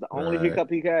 That was the only hiccup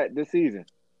he had this season.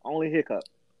 Only hiccup.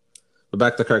 But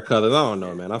back to Kirk Cousins, I don't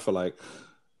know, man. I feel like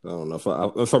I don't know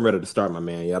if I'm ready to start my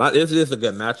man yet. It's just a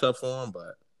good matchup for him,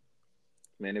 but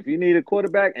man, if you need a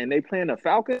quarterback and they playing the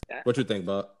Falcons, what you think,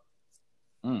 Buck?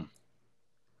 You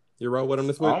roll with him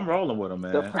this week? I'm rolling with him,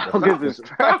 man. The Falcons is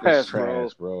trash,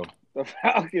 bro. The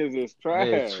Falcons is trash.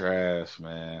 It's trash,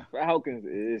 man. Falcons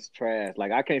is trash.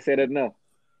 Like I can't say that enough.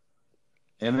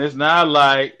 And it's not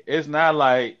like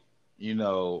he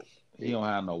don't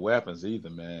have no weapons either,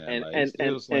 man. And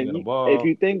still slinging the ball. If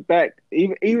you think back,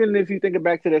 even if you think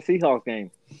back to that Seahawks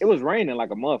game, it was raining like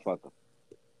a motherfucker.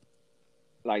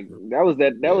 Like that was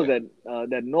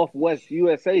that Northwest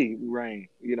USA rain,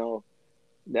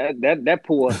 that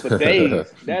poured for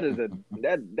days. that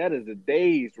is a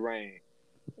day's rain.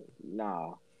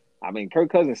 Nah, I mean Kirk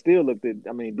Cousins still looked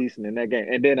decent in that game,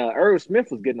 and then Irv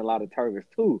Smith was getting a lot of targets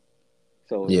too.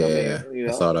 So yeah,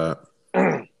 I saw that.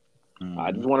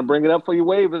 I just want to bring it up for your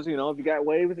waivers. If you got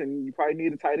waivers and you probably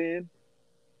need a tight end,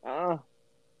 I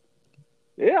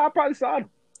probably saw him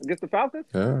against the Falcons.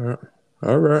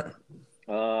 All right.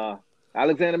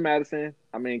 Alexander Madison.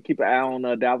 Keep an eye on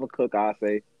Dalvin Cook. I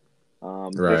say,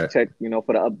 just check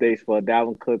for the updates for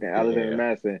Dalvin Cook and Alexander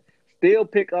Madison. Still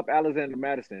pick up Alexander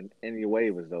Madison in your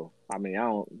waivers though. I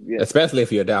don't. Yeah. Especially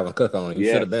if you're Dalvin Cook on, you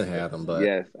should have been having him. But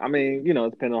yes,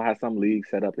 depending on how some leagues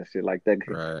set up and shit like that.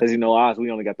 Because ours,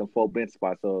 we only got them 4 bench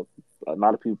spots, so a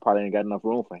lot of people probably ain't got enough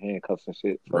room for handcuffs and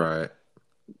shit. So. Right.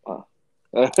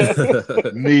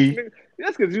 Me.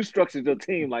 That's because you structured your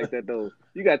team like that though.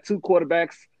 You got 2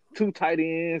 quarterbacks, 2 tight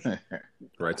ends,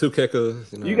 right? 2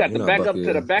 kickers. You got the backup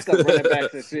to the backup running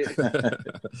backs and shit.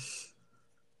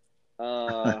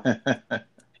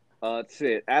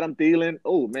 Shit. Adam Thielen.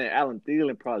 Oh man, Adam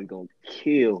Thielen probably gonna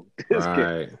kill this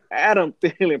game. Adam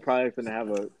Thielen probably finna have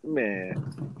a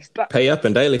man. Pay up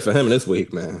and daily for him this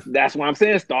week, man. That's why I'm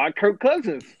saying start Kirk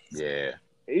Cousins. Yeah.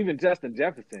 Even Justin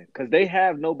Jefferson, because they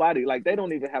have nobody. Like they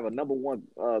don't even have a number 1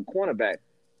 cornerback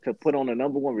to put on a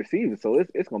number 1 receiver. So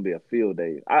it's gonna be a field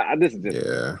day. This is just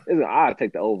I'll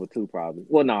take the over too probably.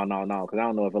 Well, no, because I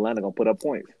don't know if Atlanta gonna put up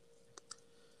points.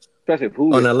 Especially if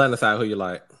on the Atlanta side, who you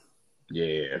like?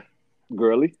 Yeah.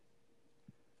 Gurley.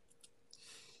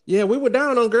 Yeah, we were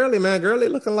down on Gurley, man. Gurley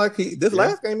looking like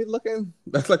last game he's looking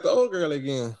that's like the old Gurley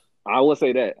again. I wouldn't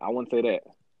say that.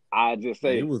 I just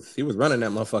say he was running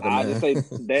that motherfucker. I just say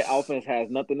that offense has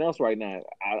nothing else right now.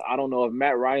 I don't know if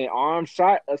Matt Ryan arm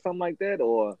shot or something like that,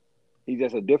 or he's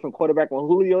just a different quarterback when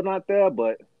Julio not there.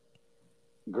 But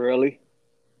Gurley,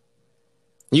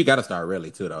 you got to start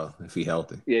really too though if he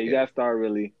healthy. Yeah, you got to start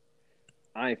really.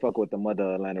 I ain't fuck with the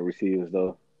other Atlanta receivers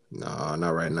though. No,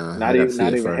 not right now. Not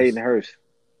even Hayden Hurst.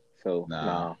 So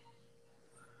nah.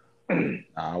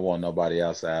 I want nobody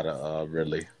outside of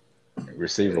Ridley,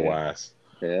 receiver wise.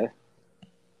 Yeah.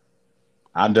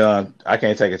 I'm done. I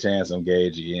can't take a chance on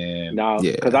Gage again. No,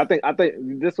 because Yeah. I think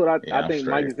this is what I I'm think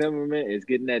Mike straight. Zimmerman is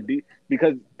getting that deep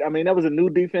because I mean that was a new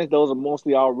defense. Those are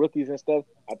mostly all rookies and stuff.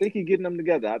 I think he's getting them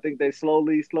together. I think they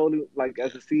slowly, like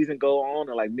as the season go on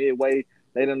or like midway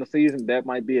late in the season, that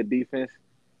might be a defense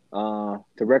to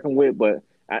reckon with. But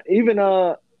even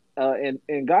in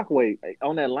Ngakwe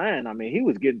on that line, I mean he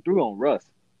was getting through on Russ.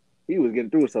 He was getting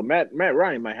through. So Matt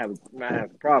Ryan might have some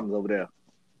problems over there.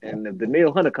 And if the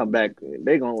Neil Hunter come back,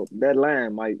 that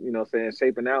line might,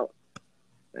 shaping out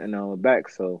and back.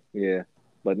 So yeah.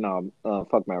 But no,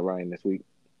 fuck Matt Ryan this week.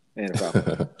 And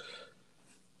Falcons.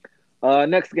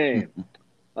 Next game.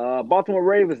 Baltimore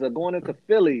Ravens are going into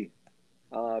Philly.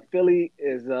 Philly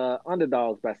is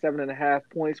underdogs by 7.5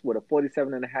 points with a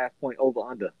 47.5 point over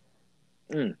under.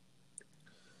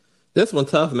 This one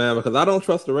tough, man, because I don't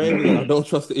trust the Ravens and I don't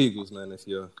trust the Eagles, man, this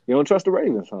year. You don't trust the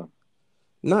Ravens, huh?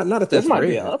 Not at this might rate.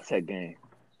 be an upset game.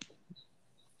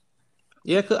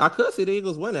 Yeah, I could see the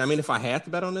Eagles winning. I mean, if I had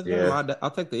to bet on this game, I'll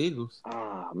take the Eagles.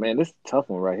 Ah, man, this is a tough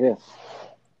one right here.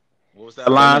 What was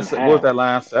that line? What was that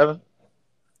line? 7?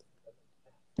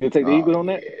 You take the Eagles on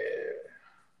that?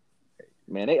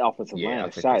 Man, they offensive line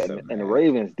is shot, and the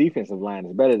Ravens' defensive line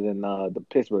is better than the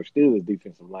Pittsburgh Steelers'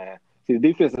 defensive line. See,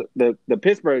 the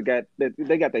Pittsburgh got their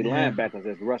linebackers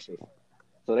as rushers,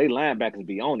 so they linebackers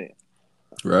be on it.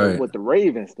 Right. But with the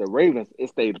Ravens,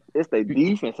 it's their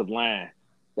defensive line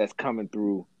that's coming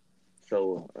through.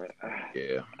 So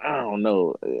I don't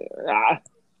know.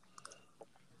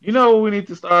 You know what we need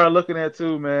to start looking at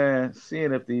too, man?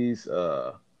 Seeing if these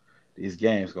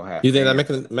games gonna happen. You think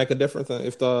that make a difference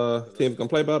if the team can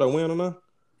play better or win or not?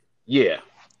 Yeah.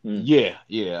 Yeah,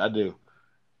 I do.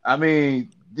 I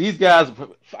mean, these guys.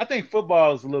 I think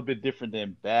football is a little bit different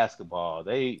than basketball.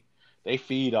 They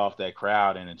feed off that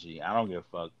crowd energy. I don't give a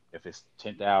fuck if it's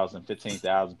 10,000,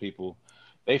 15,000 people.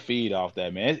 They feed off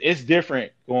that, man. It's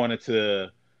different going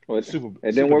into Super.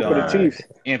 It didn't work for the Chiefs.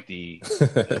 Empty as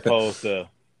opposed to.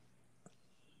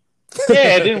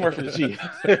 Yeah, it didn't work for the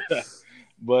Chiefs.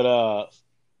 But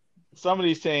some of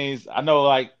these teams, I know,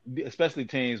 like especially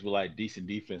teams with like decent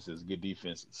defenses, good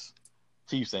defenses.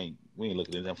 Chiefs we ain't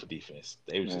looking at them for defense.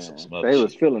 They was just some other shit.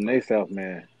 Was feeling themselves,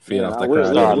 man. Feed off the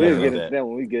crowd. We'll get into that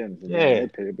when we get into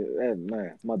that.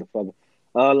 Man, motherfucker.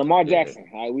 Lamar Jackson.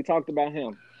 All right, we talked about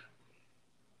him.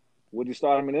 Would you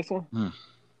start him in this one?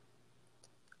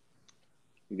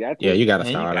 You got to. Yeah, you got to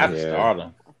start him. Start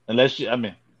him. Unless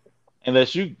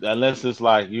it's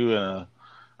like you in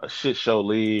a shit show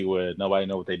league where nobody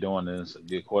know what they're doing and it's a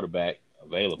good quarterback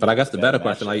available. But I guess the better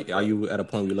question, are you at a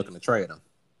point where you're looking to trade him?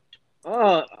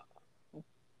 Oh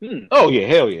yeah,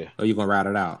 hell yeah. Or you gonna ride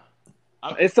it out?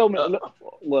 It's so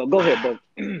well. Go ahead, but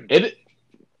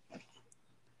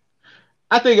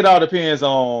I think it all depends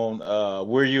on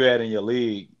where you at in your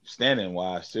league, standing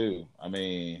wise too. I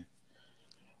mean,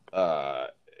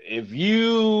 if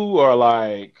you are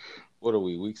like, what are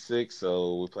we, week 6?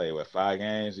 So we play 5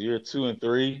 games. You're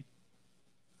 2-3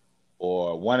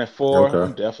 or 1-4. Okay.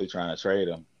 I'm definitely trying to trade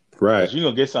him. Right. You're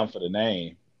gonna get something for the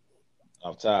name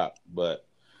off top, but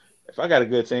if I got a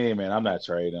good team, man, I'm not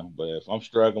trading. But if I'm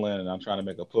struggling and I'm trying to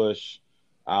make a push,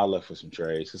 I'll look for some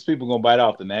trades because people gonna bite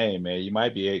off the name, man. You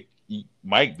might be able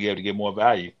to get more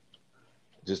value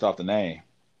just off the name,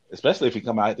 especially if you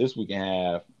come out this week and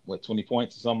have 20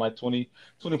 points or something like 20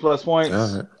 plus points.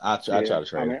 Right. I try to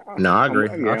trade. I agree.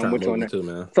 I'll try to move too,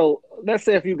 man. So let's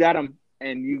say if you got him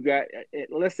and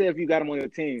let's say if you got him on your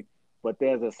team, but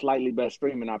there's a slightly better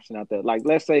streaming option out there. Like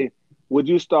let's say, would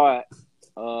you start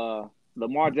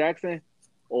Lamar Jackson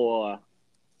or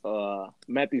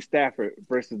Matthew Stafford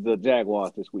versus the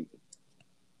Jaguars this week?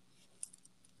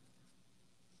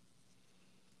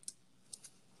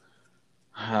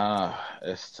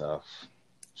 It's tough.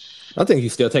 I think you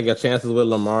still take your chances with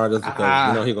Lamar just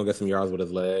because he's gonna get some yards with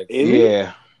his legs.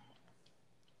 Yeah.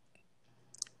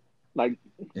 Like.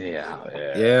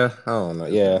 Yeah. I don't know.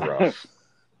 Yeah.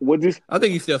 Would you? I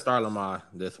think you still start Lamar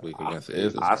this week against the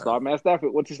Eagles. I start Matt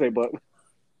Stafford. What you say, Buck?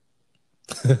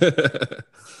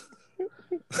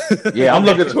 Yeah, I'm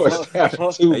looking towards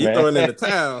Stafford too, man. You throwing in the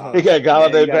towel. Huh? He got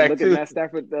Galladay back look too. Look at Matt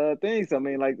Stafford things. I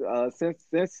mean, like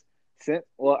since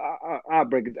well, I'll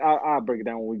break it. I'll break it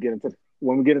down when we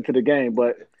get into the game.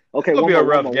 But okay, it's gonna be a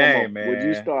rough game, man. Would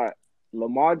you start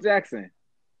Lamar Jackson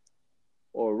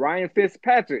or Ryan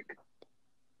Fitzpatrick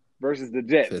versus the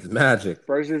Jets? Fitzmagic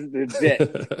versus the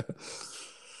Jets.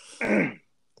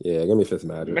 Yeah, give me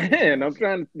Fitzmagic.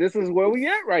 Man, this is where we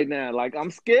at right now. Like, I'm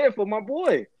scared for my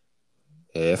boy.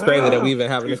 Yeah, it's crazy that we even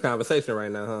having this conversation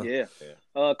right now, huh? Yeah.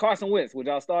 Carson Wentz, would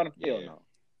y'all start him? Hell no.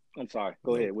 I'm sorry.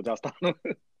 Go ahead. Would y'all start him?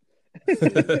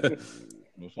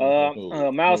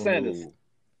 Miles Sanders.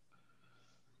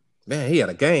 Man, he had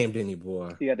a game, didn't he,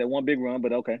 boy? He had that one big run,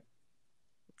 but okay.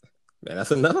 Man,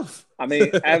 that's enough. I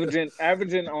mean,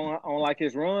 averaging on like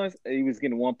his runs, he was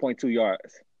getting 1.2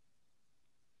 yards.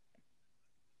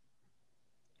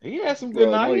 He had some good.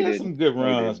 Well, no, he he had didn't. some good No,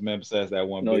 he runs, didn't. man. Besides that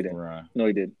one No, he big didn't. run. No,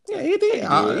 he didn't. Yeah, he did.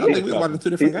 I He think we watching two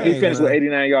different He games. finished man. with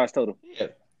 89 yards total. Yeah.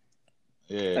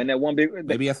 And that one big,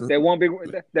 Maybe that's that one big,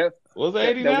 that Was it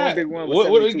 89? that one big run was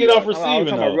What did 72 he get off yards. I was receiving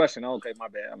talking about though? rushing. Okay, my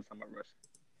bad. I was talking about rushing.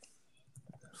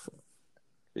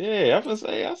 Yeah, I'm gonna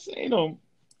say I seen him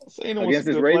with Against some this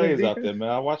good Ravens plays out defense? there, man.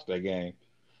 I watched that game.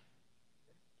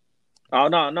 Oh,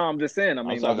 no, I'm just saying. I I'm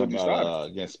mean, like, talking would you start him? about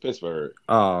against Pittsburgh.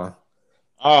 Oh,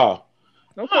 Oh,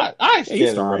 Okay. I ain't yeah, you scared of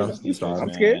the start him. Ravens You defense, start him.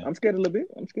 I'm scared. man. I'm scared a little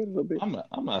bit.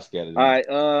 I'm not scared of All them. right.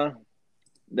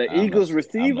 The I'm not Eagles scared.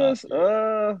 I'm not receivers.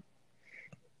 scared.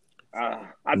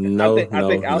 I No, think no.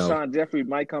 Alshon Jeffrey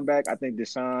might come back. I think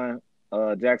Deshaun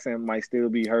Jackson might still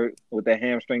be hurt with that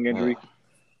hamstring injury.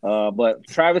 But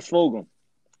Travis Fulgham,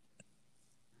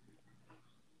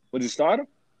 would you start him?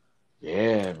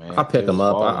 Yeah, man. I'll pick They was him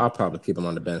up. balling. I'll probably keep him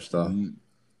on the bench though.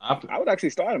 I would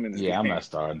actually start him in this game. Yeah, I'm not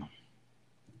starting.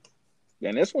 Yeah,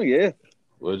 and this one, yeah.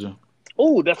 Would you?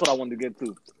 Oh, that's what I wanted to get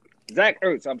to. Zach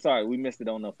Ertz. I'm sorry, we missed it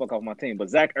on the fuck off my team, but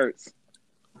Zach Ertz.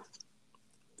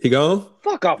 He gone?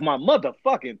 Fuck off my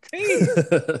motherfucking team.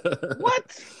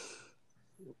 What?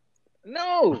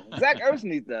 No, Zach Ertz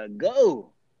needs to go.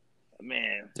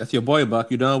 Man. That's your boy, Buck.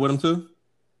 You done with him too?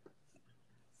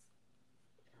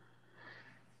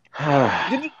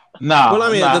 No. Well,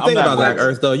 I mean, the thing about Zach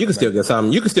Ertz, though, you can still get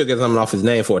something. You can still get something off his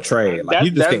name for a trade. Like, you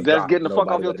just can't that's drop getting the fuck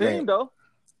off nobody your with a name. team, though.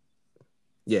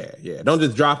 Yeah. Don't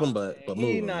just drop him, but move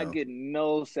He's him. not getting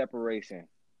no separation.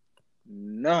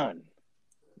 None.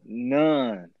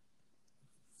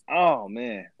 Oh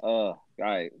man. All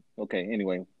right. Okay.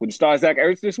 Anyway, would you start Zach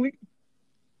Ertz this week?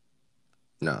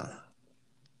 No.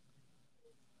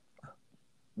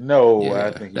 No, Yeah,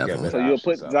 I think you definitely. got So you'll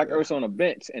put Zach Ertz on a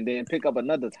bench and then pick up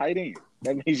another tight end.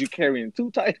 That means you're carrying two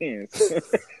tight ends.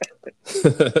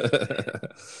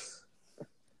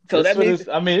 So that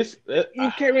means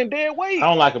you're carrying dead weight. I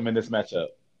don't like him in this matchup.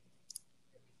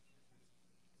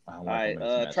 All right,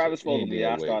 Travis Fulgham.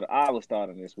 Yeah, I was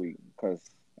starting this week because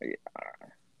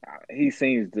he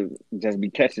seems to just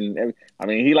be catching every. I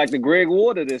mean, he like the Greg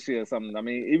Ward of this year or something. I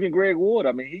mean, even Greg Ward.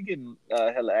 I mean, he getting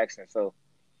hella action. So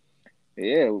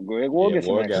yeah, Greg Ward gets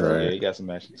some action. He got some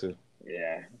action too.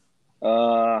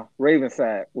 Yeah. Ravens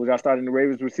side. Was y'all starting the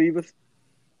Ravens receivers?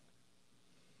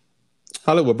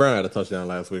 Hollywood Brown had a touchdown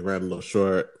last week. Ran a little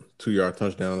short, 2-yard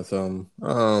touchdown or something.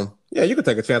 Yeah, you could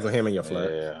take a chance on him in your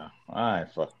flex. Yeah, I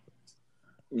ain't fuck.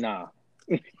 Nah.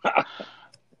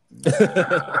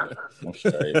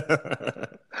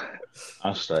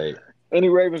 I'm straight. Any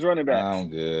Ravens running backs? I'm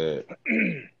good.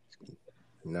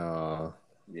 No.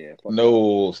 Yeah.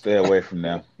 No, stay away from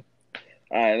them.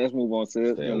 All right, let's move on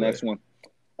to the next one.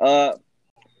 The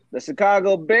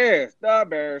Chicago Bears, the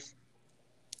Bears,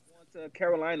 went to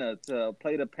Carolina to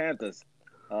play the Panthers.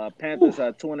 Panthers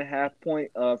are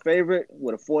 2.5-point favorite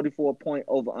with a 44-point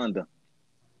over/under.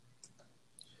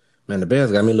 Man, the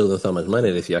Bears got me losing so much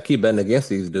money this year. I keep betting against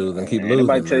these dudes and keep losing.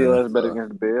 Anybody tell you us bet against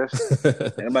the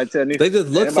Bears? Anybody tell me? They just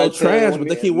look so trash, but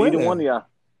they keep winning. One of y'all.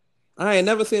 I ain't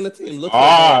never seen a team look so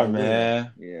bad.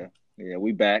 Man. Yeah,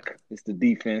 we back. It's the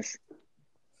defense.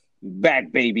 We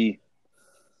back, baby.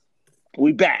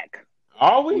 We back.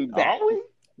 Are we?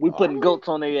 We putting goats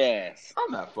on their ass.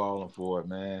 I'm not falling for it,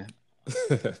 man.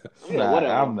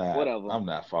 Whatever. I'm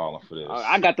not falling for this.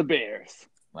 I got the Bears.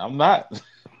 I'm not.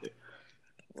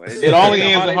 It only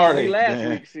ends in heartache. Last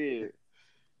week, shit.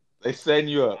 They setting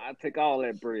you up. I take all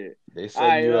that bread. They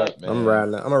setting you up, man. I'm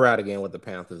gonna ride again with the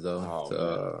Panthers though.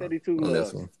 Oh, 32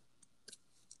 gloves.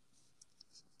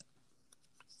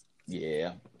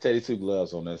 Yeah, 32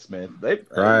 gloves on this, man. They're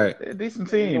a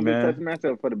decent team, man. It's gonna be a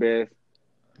tough matchup for the Bears.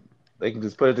 They can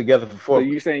just put it together for 4. So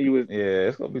you saying you was? Yeah,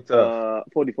 it's gonna be tough.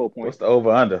 44 points. What's the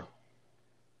over/under?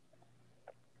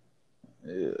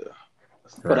 Yeah,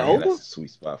 for the over? That's a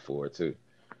sweet spot for it too.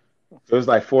 If it was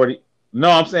like 40. No,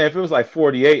 I'm saying if it was like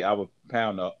 48, I would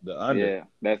pound the under.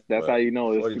 Yeah, that's how you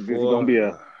know it's gonna be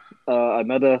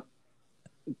another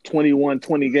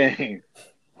 21-20 game.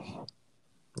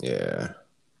 Yeah.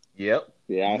 Yep.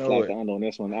 Yeah, I slapped the under on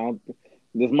this one.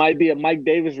 This might be a Mike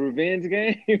Davis revenge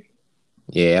game.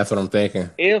 Yeah, that's what I'm thinking.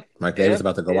 If Mike Davis is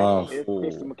about to go off. If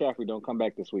Christian McCaffrey don't come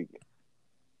back this week.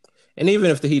 And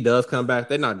even if he does come back,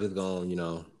 they're not just going,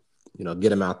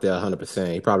 get him out there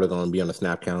 100%. He's probably going to be on the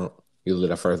snap count. Usually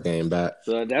the first game back.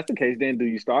 So if that's the case, then do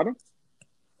you start him?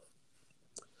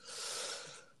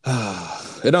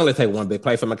 It only take one big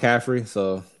play for McCaffrey,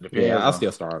 so yeah, I'll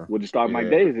still start him. Would you start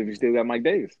Mike Davis if you still got Mike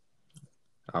Davis?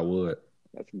 I would.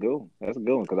 That's a good one. That's a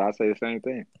good one because I say the same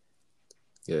thing.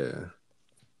 Yeah.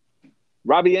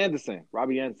 Robbie Anderson.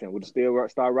 Would you still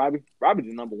start Robbie? Robbie's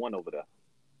the number one over there.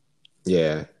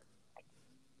 Yeah.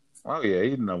 Oh yeah,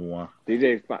 he's number one.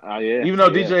 DJ, yeah. Even though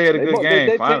DJ had a good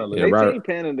game, finally. They team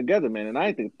panning together, man, and I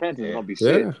ain't think the Panthers are gonna be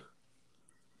shit. Yeah.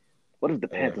 What if the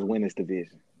Panthers win this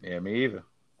division? Yeah, me either.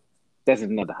 That's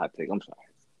another hot take. I'm sorry.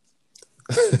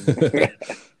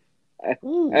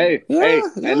 Hey,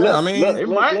 look, I mean, look.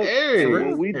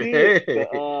 When we did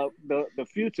the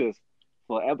futures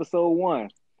for episode 1,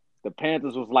 the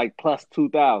Panthers was like plus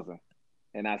 2,000,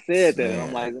 and I said that, and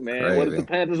I'm like, man, crazy. What if the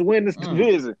Panthers win this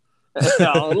division?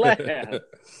 Y'all laugh.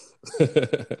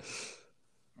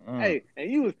 Hey,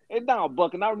 and you was down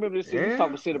Buck, and I remember this shit. You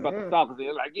talking shit about the Falcons.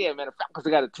 They're like, yeah, man, the Falcons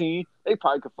got a team. They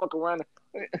probably could fuck around.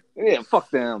 Yeah, fuck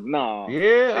them. No.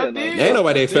 Yeah, I did. Ain't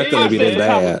nobody expecting them to be this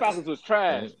bad. The Falcons was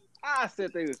trash. I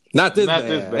said they was not this bad.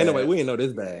 Ain't nobody. We ain't know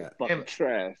this bad. Fucking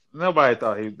trash. Nobody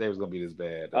thought they was gonna be this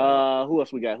bad. Who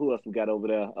else we got? over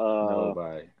there?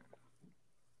 Nobody.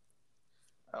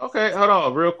 Okay, hold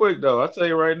on, real quick though. I'll tell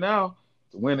you right now,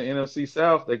 to win the NFC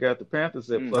South, they got the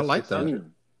Panthers at plus I like 600. that.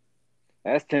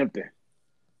 That's tempting.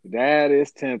 That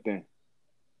is tempting.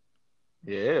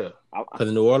 Yeah.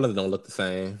 Because New Orleans don't look the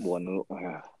same. Well,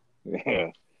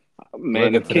 yeah.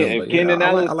 Man, if Keenan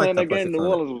Allen was playing that game, New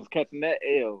Orleans was catching that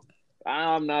L.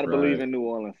 I'm not a believer in New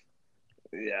Orleans.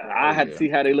 Yeah, I had to see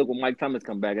how they look when Mike Thomas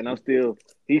come back, and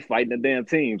he's fighting the damn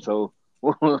team. So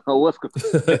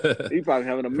he's probably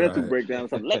having a mental breakdown or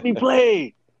something. Let me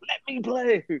play.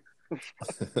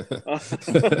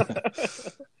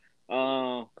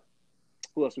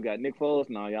 Who else we got? Nick Foles?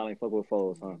 No, y'all ain't fuck with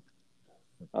Foles,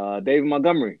 huh? David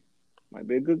Montgomery. Might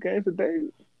be a good game for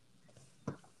David.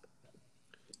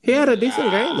 He had a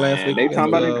decent game last week. They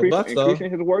talking about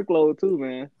increasing his workload too,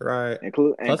 man. Right.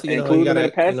 Plus, including him in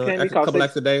the pass game. He caught couple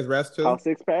extra days rest too. Caught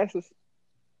 6 passes.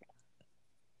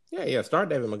 Yeah. Start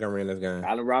David Montgomery in this game.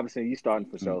 Allen Robinson, you starting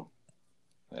for sure.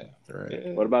 Yeah.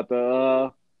 Right. What about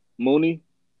the Mooney?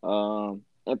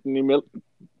 Anthony Miller?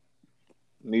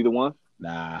 Neither one?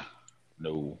 Nah.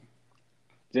 No.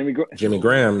 Jimmy Graham. Jimmy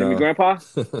Grandpa?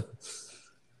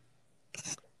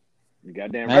 You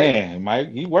goddamn right. Man,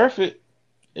 Mike, he worth it.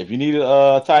 If you need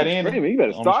a tight end, you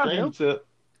better start him.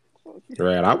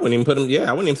 Right, I wouldn't even put him. Yeah,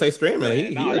 I wouldn't even say streaming.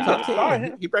 He top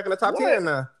 10. He breaking the top 10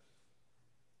 now.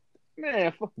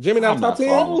 Man, Jimmy now top 10.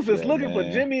 Foles is looking for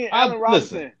Jimmy and Allen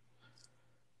Robinson.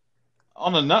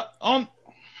 I'm not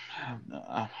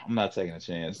taking a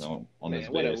chance on this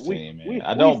Bears team, man.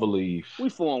 I don't believe we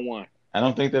 4-1. I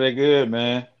don't think that they're good,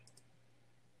 man.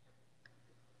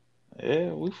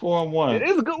 Yeah, we 4-1. It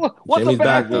is a good one. What's Jimmy's a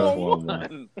bad back,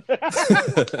 4-1?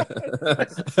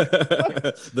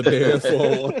 The Bears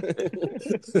 4-1.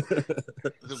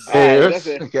 The Bears.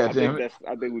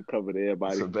 I think we covered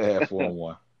everybody. It's a bad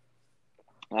 4-1.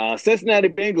 Cincinnati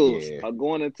Bengals are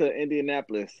going into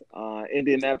Indianapolis.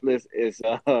 Indianapolis is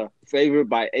favored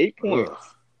by 8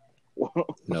 points.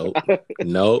 Nope.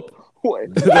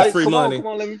 What? That's free money. Come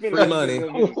on, let me finish. Free money.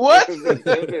 What?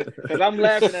 Because I'm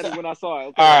laughing at it when I saw it.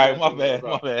 Okay, all right, my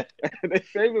bad. They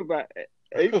favored by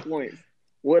 8 points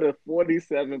with a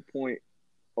 47-point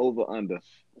over/under.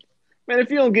 Man, if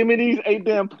you don't give me these 8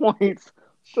 damn points,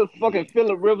 the fucking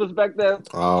Phillip Rivers back there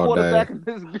quarterbacking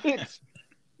this bitch. Get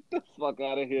the fuck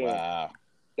out of here. Wow.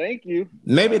 Thank you.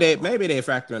 Maybe they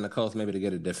factor in the Colts maybe to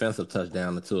get a defensive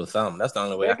touchdown or 2 or something. That's the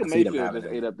only way I can see them having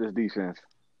it. Ate up this defense.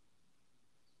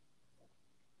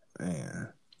 Man.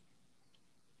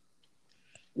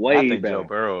 I think Joe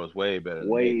Burrow is way better.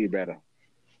 Way better.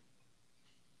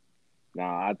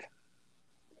 Nah,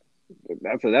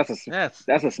 that's a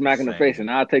smack in the face,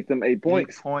 and I'll take them 8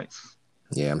 points. 8 points.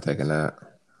 Yeah, I'm taking that.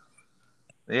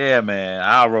 Yeah, man.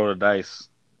 I'll roll the dice.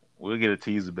 We'll get a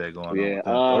teaser bet going. Yeah,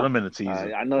 throw them in the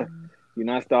teaser. I know you're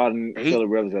not starting Phillip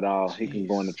Rivers at all. He can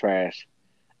go in the trash.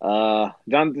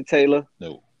 Jonathan Taylor.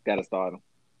 No. Got to start him.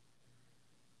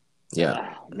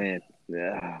 Yeah. Man.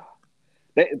 Yeah.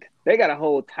 They got a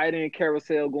whole tight end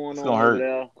carousel going on over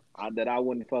there that I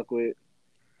wouldn't fuck with.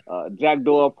 Jack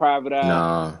Doyle, private eye.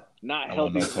 No. Not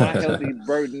healthy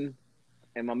Burton.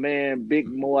 And my man, Big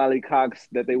Mo Ali Cox,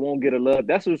 that they won't get a love.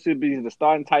 That's who should be the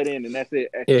starting tight end, and that's it.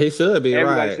 Yeah, he should be.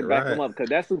 Everybody should back him up because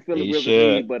that's who Phillip Rivers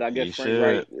needs. But I guess Frank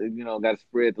Wright, got to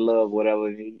spread the love, whatever,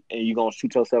 and you're gonna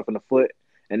shoot yourself in the foot.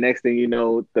 And next thing you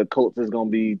know, the Colts is gonna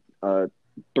be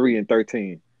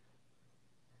 3-13.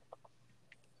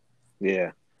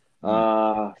 Yeah.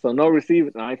 So no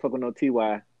receivers. No, I ain't fucking no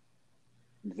Ty.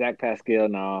 Zach Pascal,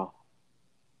 no.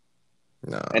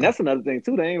 No. And that's another thing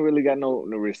too. They ain't really got no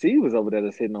receivers over there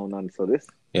that's hitting on nothing. So this.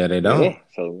 Yeah, they don't. Yeah,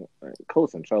 so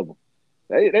Colts in trouble.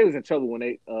 They was in trouble when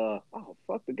they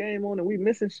fuck the game on and we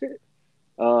missing shit.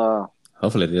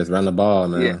 Hopefully they just run the ball,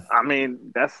 man. Yeah, I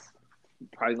mean that's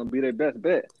probably gonna be their best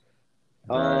bet.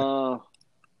 Right.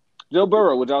 Joe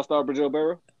Burrow, would y'all start for Joe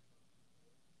Burrow?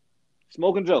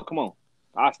 Smoking Joe, come on,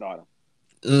 I start him.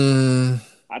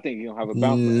 I think he's gonna have a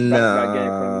bounce back game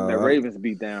from that Ravens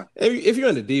beat down. If you're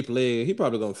in the deep league, he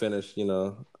probably gonna finish,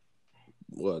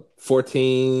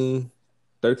 14,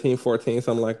 13, 14,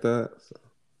 something like that. So.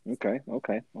 Okay.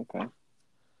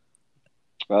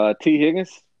 T.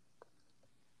 Higgins.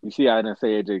 You see, I didn't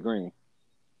say AJ Green.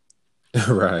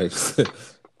 Right.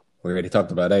 We already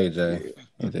talked about AJ.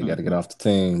 AJ got to get off the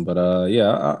team, but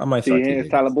I might start T. Higgins.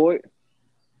 Tyler Boyd.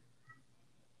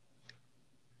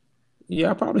 Yeah,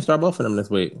 I'll probably start both of them this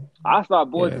week. I start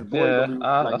Boyd because Boyd gonna be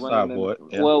I start Boyd.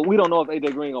 Yeah. Well, we don't know if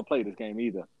AJ Green gonna play this game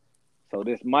either, so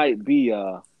this might be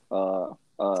who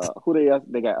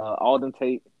they got Alden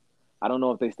Tate. I don't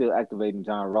know if they still activating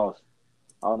John Ross.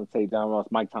 Alden Tate, John Ross,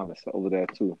 Mike Thomas over there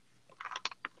too.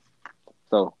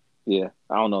 So yeah,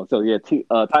 I don't know. So yeah,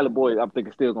 Tyler Boyd, I'm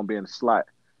thinking still gonna be in the slot,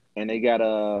 and they got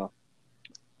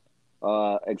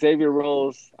Xavier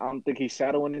Rose. I don't think he's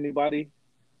shadowing anybody.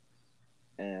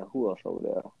 And who else over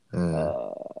there?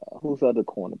 Who's the other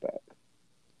cornerback?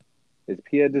 Is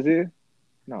Pierre Desir?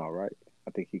 No, right?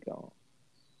 I think he gone.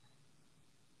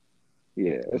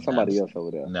 Yeah, there's somebody else over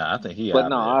there. No, I think he. But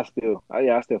no, I still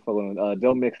fuck with him.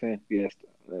 Joe Mixon, yes.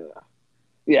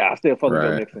 I still fuck with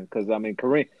Joe Mixon because I mean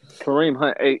Kareem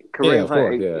Hunt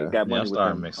got money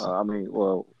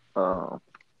with him.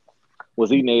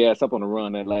 Was eating their ass up on the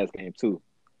run that last game too.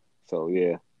 So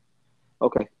yeah,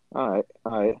 okay, all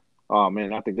right. Oh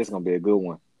man, I think this is gonna be a good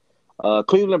one.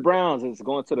 Cleveland Browns is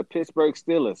going to the Pittsburgh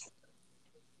Steelers.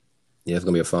 Yeah, it's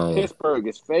gonna be a fun one. Pittsburgh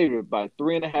is favored by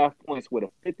 3.5 points with a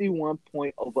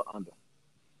 51-point over/under.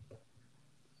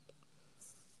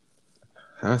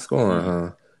 High scoring,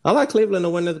 huh? I like Cleveland to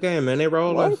win this game, man. They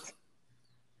rolling. What?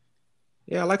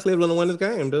 Yeah, I like Cleveland to win this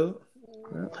game, dude.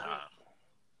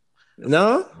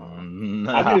 No?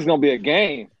 I think it's gonna be a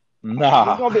game.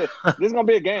 Nah, this is gonna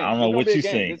be a game. I don't know what you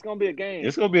saying. It's gonna be a game.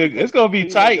 It's gonna be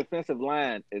tight. Defensive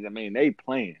line is. I mean, they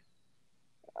playing.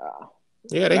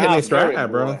 Yeah, they hitting their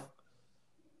stride, bro.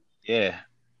 Yeah.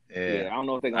 I don't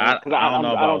know if they're gonna. Because I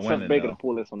don't trust Baker to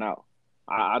pull this one out.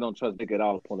 I don't trust Baker at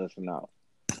all to pull this one out.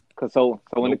 Cause so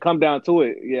when it come down to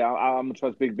it, I'm gonna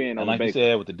trust Big Ben. And like you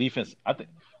said, with the defense, I think.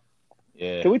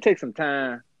 Yeah. Can we take some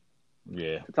time?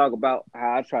 Yeah. To talk about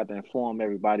how I tried to inform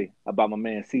everybody about my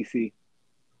man CC.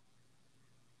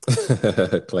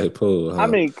 Claypool. Huh? I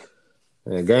mean,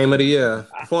 game of the year.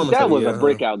 That was a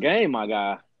breakout game, my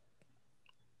guy.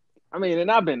 I mean,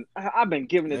 and I've been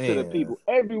giving it to the people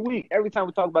every week. Every time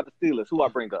we talk about the Steelers, who I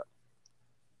bring up.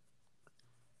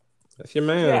 That's your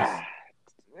man. Yeah,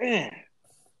 man.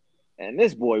 And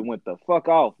this boy went the fuck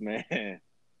off, man.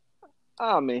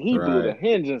 I mean, he blew the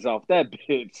hinges off that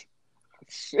bitch.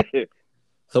 Shit.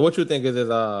 So, what you think is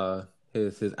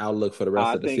his outlook for the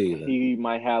rest of the season? I think he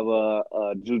might have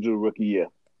a Juju rookie year.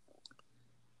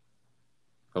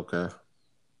 Okay.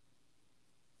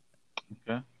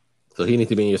 So he needs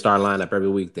to be in your starting lineup every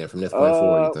week then from this point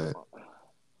forward, you think?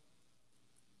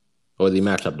 Or is he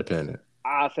matchup dependent?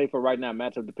 I'll say for right now,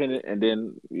 matchup dependent, and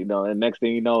then, and next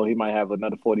thing you know, he might have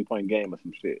another 40-point game or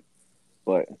some shit.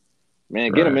 But,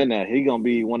 man, get him in there. He's going to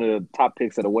be one of the top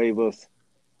picks of the waivers.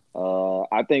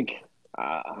 I think,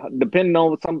 depending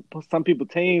on some people's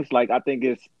teams, like I think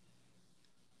it's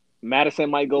Madison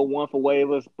might go one for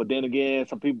waivers, but then again,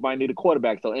 some people might need a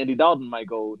quarterback. So Andy Dalton might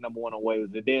go number one on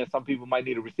waivers, and then some people might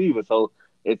need a receiver. So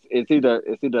it's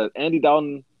either Andy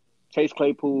Dalton, Chase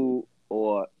Claypool,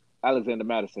 or Alexander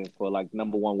Madison for like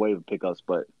number one waiver pickups.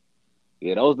 But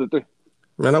yeah, those are the three.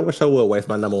 Man, I wish I would waste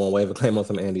my number one waiver claim on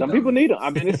some Andy Dalton. Some people need him.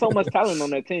 I mean, there's so much talent on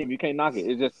that team. You can't knock it.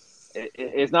 It's just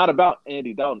it's not about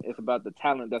Andy Dalton. It's about the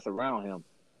talent that's around him,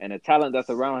 and the talent that's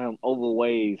around him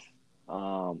overweighs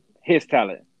his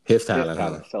talent. His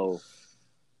talent. So,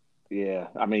 yeah,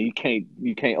 I mean, you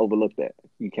can't overlook that.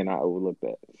 You cannot overlook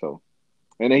that. So,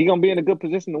 and then he's gonna be in a good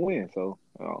position to win. So,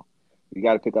 you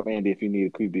got to pick up Andy if you need a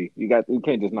QB. You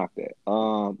can't just knock that.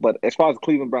 But as far as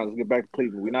Cleveland Browns, let's get back to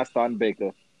Cleveland. We're not starting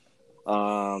Baker.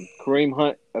 Kareem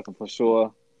Hunt, that's for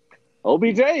sure.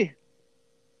 OBJ.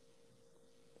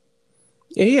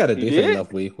 Yeah, he had a decent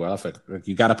enough week. Well, I think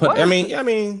you got to put. What? I mean, yeah,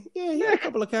 he had a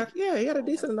couple of catches. Yeah, he had a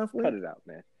decent enough week. Cut it out,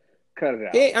 man. Cut it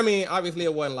out. Yeah, I mean, obviously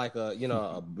it wasn't like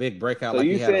a big breakout. So like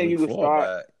you he had saying you would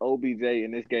start but... OBJ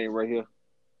in this game right here?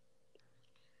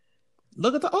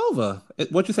 Look at the over.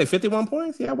 What you say, 51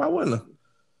 points? Yeah, why wouldn't I?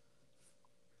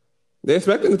 They're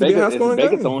expecting it to be a high-scoring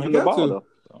game. Throwing him the ball, though.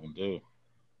 Don't do.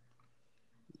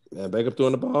 And Baker threw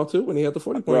in the ball too when he had the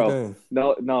 40-point Bro, game.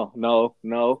 no.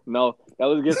 That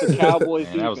was against the Cowboys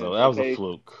Man, defense. that was a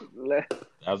fluke. Let's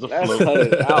Let's cut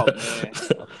it out, man.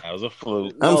 That was a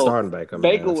fluke. I'm No, starting Baker,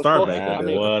 man. Baker was Start supposed Baker,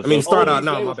 to. dude. Start out. OBJ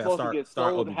No, my was bad. supposed to get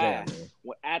Start sold OBJ. high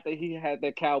after he had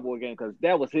that Cowboy game because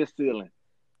that was his ceiling.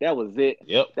 That was it.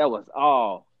 Yep. That was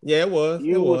all. Yeah, it was.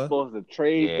 You were supposed to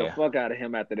trade the fuck out of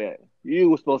him after that. You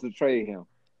were supposed to trade him.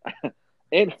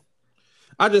 And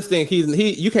I just think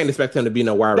you can't expect him to be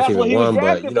no wide receiver one,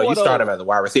 but you start him as a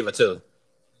wide receiver two.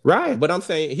 Right, but I'm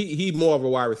saying he more of a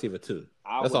wide receiver two.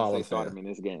 That's all I'm saying. Start him in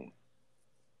this game.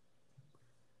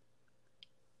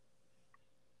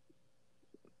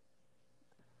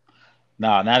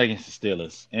 Nah, not against the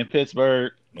Steelers in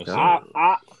Pittsburgh.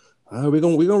 No, we're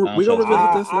gonna revisit this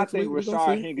I next think week.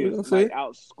 Rashard Higgins might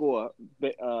outscore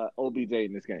OBJ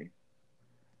in this game.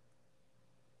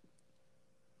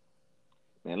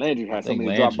 Man, Landry had so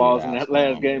many drop balls in that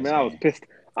last game, man. I was pissed.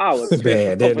 I was pissed.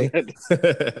 Bad, didn't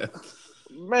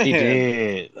he? Man, he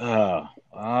did.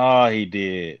 He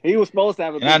did. He was supposed to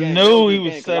have a big game. And I knew he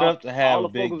was set up to have a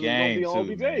big game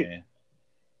too, man.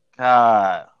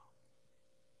 God.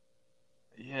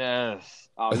 Yes.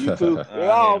 Oh, you too?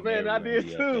 Oh, man, I did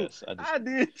too. I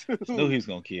did too. Knew he was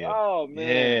going to kill. Oh, man.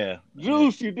 Yeah.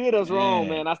 Juice, you did us wrong,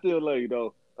 man. I still love you,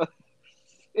 though.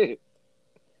 Yeah,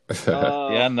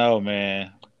 I know,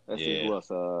 man. Let's see who else.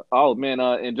 Oh, man,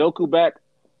 Njoku back.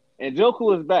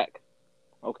 Njoku is back.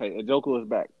 Okay, Njoku is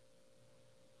back.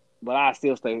 But I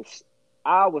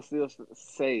would still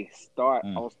say start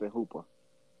Austin Hooper.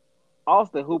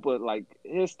 Austin Hooper, like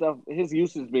his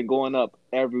usage has been going up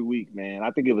every week, man.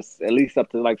 I think it was at least up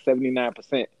to like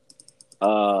 79%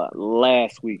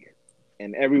 last week,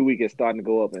 and every week it's starting to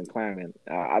go up and climbing.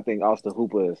 I think Austin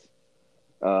Hooper is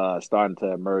starting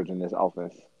to emerge in this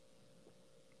offense.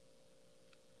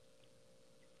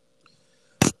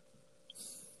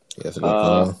 Yes,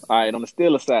 all right, on the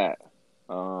Steelers side,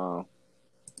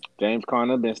 James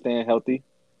Conner been staying healthy,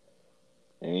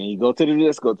 and you go to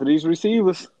these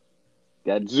receivers.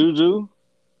 Got Juju.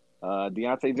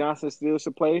 Deontay Johnson still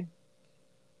should play.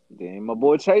 Then my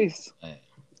boy Chase. All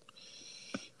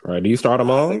right, do you start them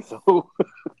all? I think so.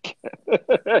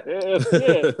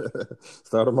 Yeah.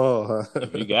 Start them all, huh?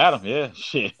 You got him, yeah.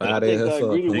 Shit. I think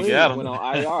Greedy Williams went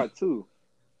on IR too.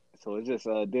 So it's just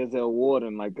Denzel Ward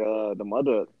and like them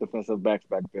other defensive backs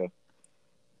back there.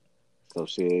 So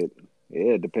shit,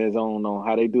 yeah, it depends on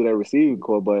how they do that receiving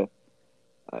core, but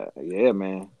yeah,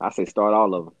 man, I say start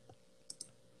all of them.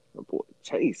 My boy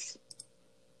Chase.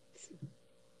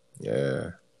 Yeah.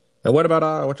 And what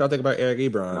about what y'all think about Eric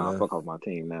Ebron? Nah, fuck off my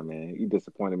team now, man. You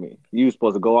disappointed me. You was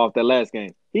supposed to go off that last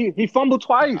game. He fumbled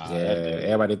twice. Yeah,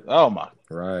 everybody. Oh my.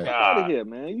 Right. Get out of here,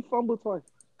 man. You fumbled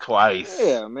twice.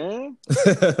 Yeah, man.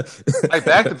 Like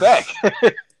back to back.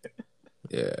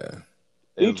 Yeah.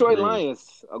 Detroit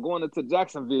Lions are going into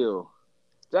Jacksonville.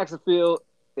 Jacksonville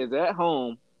is at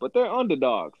home, but they're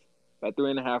underdogs by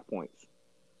 3.5 points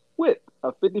with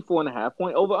a 54.5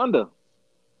 point over under.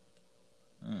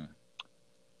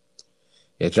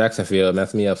 Yeah, Jacksonville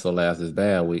messed me up this last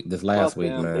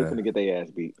week, man. They're gonna get their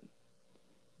ass beat.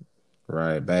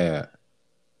 Right, bad.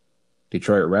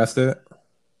 Detroit rested.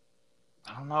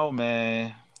 I don't know,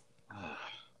 man.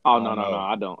 Oh no,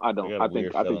 I don't. I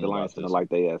think the Lions gonna light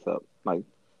their ass up. Like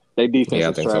they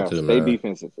defense is trash. So too,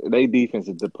 they defense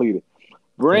is depleted.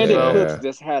 Brandon Cooks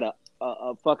just had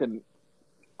a fucking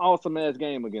awesome ass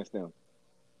game against them.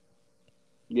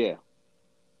 Yeah.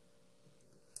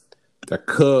 The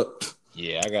Cook.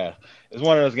 Yeah, it's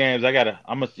one of those games.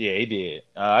 He did.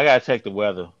 I gotta check the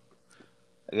weather.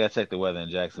 I gotta check the weather in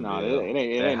Jacksonville. No, it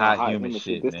ain't hot, humid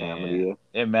shit, this time of the year.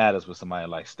 It matters with somebody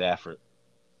like Stafford.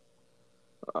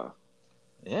 Yeah,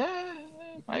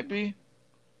 it might be.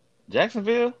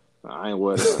 Jacksonville? I ain't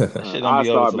worried. That shit gonna be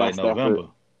over like November.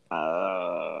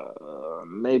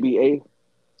 Maybe 8.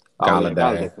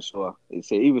 Galladay for sure. He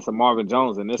said even some Marvin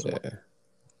Jones in this one.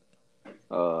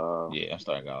 Yeah, I'm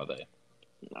starting Galladay.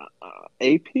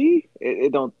 AP?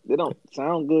 It don't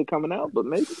sound good coming out, but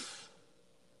maybe.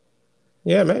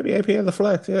 Yeah, maybe AP has a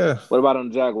flex. Yeah. What about on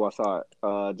the Jaguar side?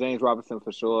 James Robinson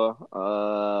for sure.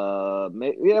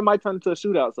 It might turn into a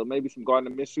shootout. So maybe some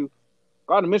Gardner Minshew.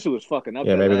 Gardner Minshew was fucking up.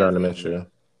 Yeah, maybe Gardner Minshew.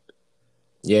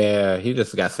 Yeah, he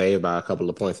just got saved by a couple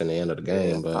of points in the end of the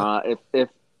game. But if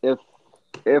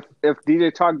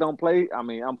DJ Chark don't play, I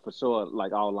mean, I'm for sure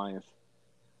like all Lions.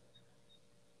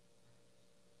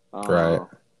 Right.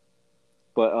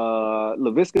 But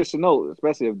Laviska Shenault,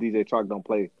 especially if DJ Chark don't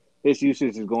play, his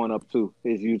usage is going up too.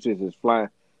 His usage is flying.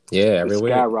 Yeah, every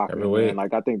week. Skyrocketing, man.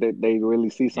 Like I think that they really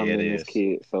see something in this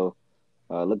kid. So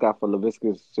look out for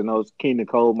Laviska Shenault. Keenan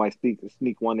Cole might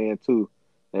sneak one in too.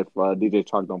 if DJ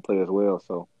Chark don't play as well.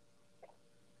 So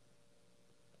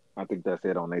I think that's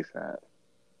it on their side.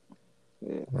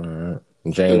 Yeah. All right.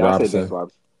 James I say Robinson. James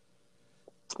Robinson.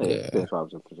 Yeah, James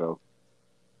Robinson for sure.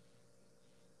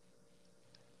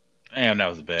 Damn, that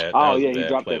was a bad. Oh that was yeah, a he bad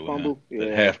dropped play that with him. fumble. Yeah,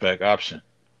 The halfback option.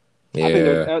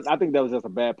 Yeah. I think that was just a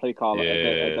bad play call Yeah.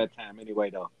 at that time. Anyway,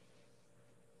 though.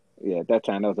 Yeah, at that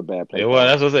time that was a bad play. It was.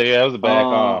 That's what I said. Yeah, it was a bad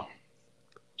call.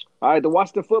 All right, the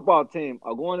Washington football team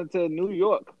are going into New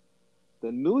York.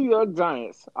 The New York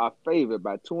Giants are favored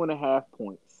by 2.5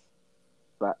 points,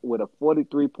 with a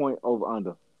 43-point over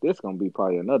under. This gonna be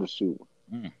probably another shoot.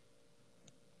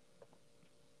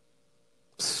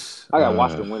 I got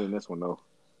Washington winning this one though.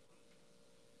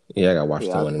 Yeah, I got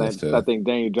Washington winning this too. I think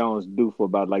Daniel Jones due for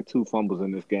about like 2 fumbles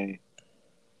in this game.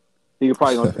 He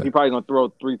probably gonna throw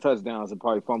 3 touchdowns and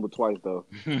probably fumble twice though.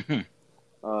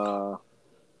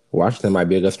 Washington might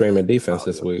be a good streaming defense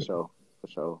this week. For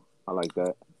sure. I like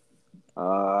that.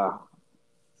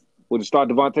 Would you start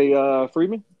Devontae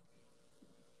Freeman?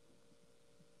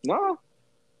 No.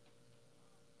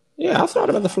 Yeah, I'll start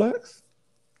him at the flex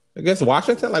against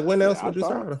Washington. Like when else would you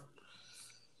start him?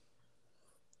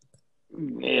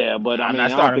 Yeah, but I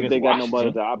don't think they got no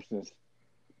other options.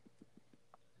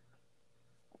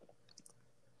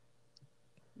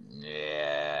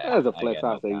 Yeah, as a flex,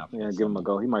 I say, give him a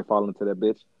go. He might fall into that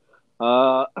bitch.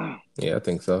 Yeah, I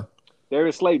think so.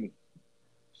 Darius Slayton,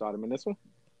 shot him in this one.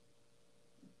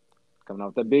 Coming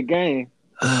off that big game.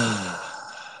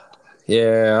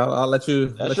 Yeah, I'll let you.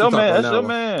 That's your man. That's your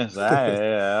man.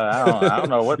 I don't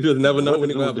know what. You just never know when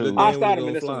you're gonna have a good game. I start him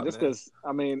in this one just because.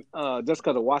 Just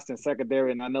because of Washington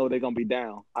secondary, and I know they're gonna be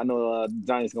down. I know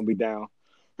Giants gonna be down,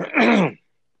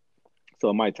 so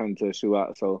it might turn into a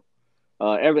shootout. So,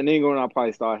 Evan Ingram, I'll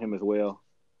probably start him as well.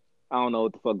 I don't know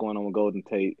what the fuck going on with Golden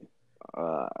Tate.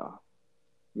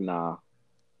 Nah.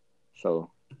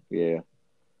 So yeah.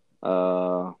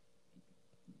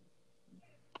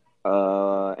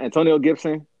 Antonio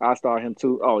Gibson, I start him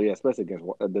too. Oh yeah, especially against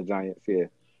the Giants. Yeah.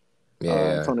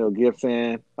 Antonio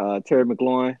Gibson, Terry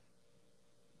McLaurin.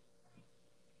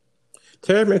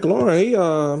 Terry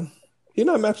McLaurin, he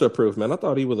not matchup proof, man. I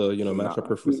thought he was a matchup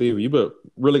proof receiver. You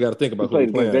really got to think about who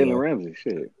he's playing. Jalen Ramsey,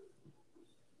 shit.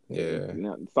 Yeah.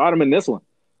 Start him in this one.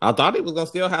 I thought he was gonna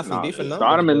still have some decent numbers.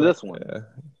 Start him in this one.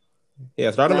 Yeah,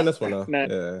 start him in this one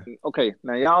though. Okay,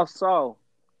 now y'all saw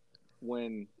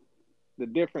when the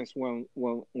difference when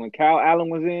Kyle Allen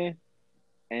was in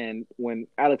and when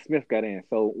Alex Smith got in.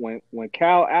 So when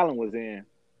Kyle Allen was in,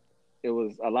 it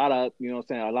was a lot of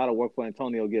a lot of work for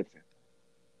Antonio Gibson.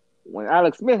 When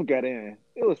Alex Smith got in,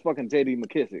 it was fucking J.D.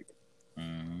 McKissick.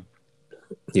 Mm-hmm.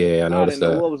 Yeah, I noticed that. I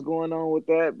didn't know what was going on with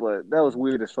that, but that was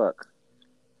weird as fuck.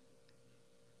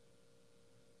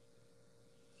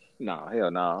 No, hell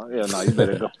no. You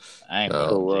better go. I ain't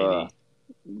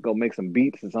go make some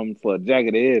beats or something for a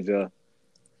Jagged Edge or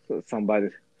somebody.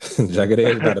 Jagged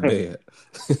Edge got a bed.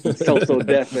 so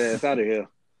deaf ass out of here.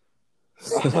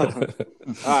 All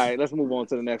right, let's move on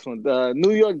to the next one. The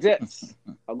New York Jets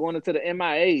are going into the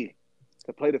MIA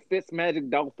to play the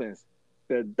Fitzmagic Dolphins.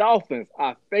 The Dolphins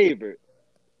are favored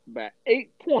by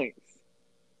 8 points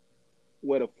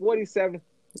with a 47.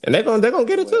 And they're gonna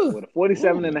get it too. With a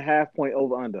 47.5 point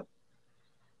over under.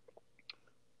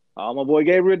 My boy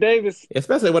Gabriel Davis.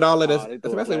 Especially with all of this,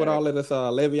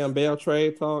 Le'Veon Bell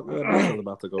trade talk. That's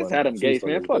about to go. It's Adam Gase,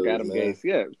 man. Fuck Adam Gase.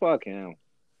 Yeah, fuck him.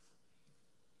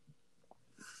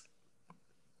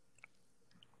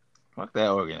 Fuck that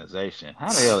organization.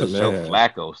 How the hell is Joe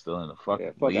Flacco still in the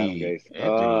fucking league? That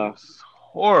dude is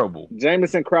horrible.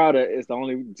 Jamison Crowder is the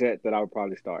only Jet that I would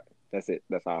probably start. That's it.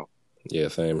 That's all. Yeah,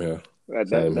 same here. That's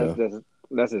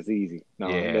just easy. No,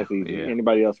 that's easy. Yeah.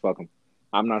 Anybody else, fuck them.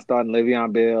 I'm not starting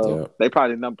Le'Veon Bell. Yeah. They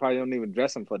probably don't even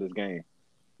dress him for this game.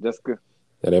 Just good.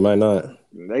 Yeah, they might not.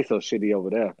 They so shitty over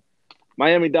there.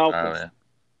 Miami Dolphins.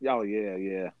 Oh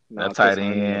yeah. No, that tight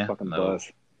end. Fucking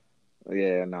buzz.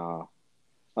 Yeah, no.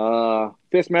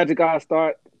 Fitzmagic I'll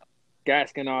start.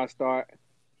 Gaskin I'll start.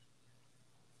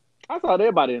 I thought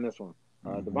everybody in this one.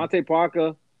 Devontae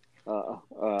Parker.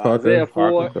 Isaiah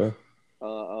Ford.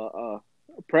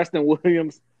 Preston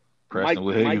Williams. Mike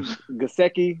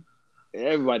Gesicki.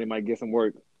 Everybody might get some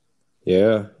work.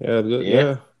 Yeah. Good.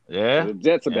 Yeah. The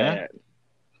Jets are bad.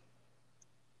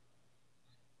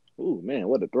 Ooh, man,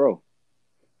 what a throw.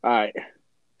 All right.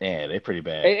 Yeah, they're pretty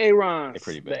bad. Aaron's. They're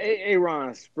pretty bad. The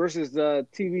Aaron's versus the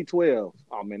TV12.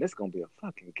 Oh, man, this is going to be a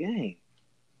fucking game.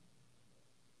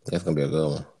 That's going to be a good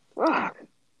one. Fuck.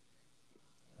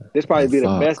 This probably be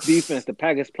the best defense the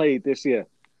Packers played this year.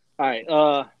 All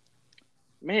right.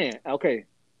 Man, okay.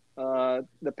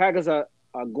 The Packers are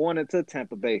going into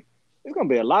Tampa Bay. It's gonna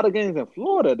be a lot of games in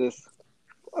Florida.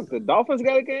 The Dolphins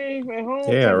got a game at home.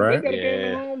 Yeah, Tampa Bay right. got a game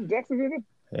at home. Jacksonville.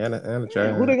 And a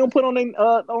Man, who they gonna put on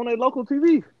their local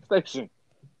TV station?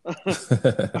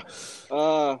 The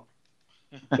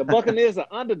Buccaneers are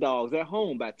underdogs at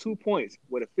home by 2 points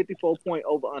with a 54-point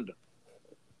over under.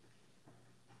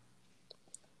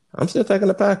 I'm still taking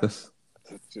the Packers.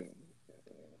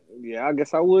 Yeah, I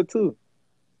guess I would too.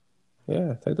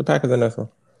 Yeah, take the Packers in this one.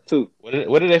 2.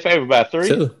 What did they favor by 3?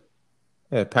 2.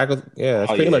 Yeah, Packers. Yeah,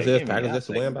 it's pretty much this. Packers just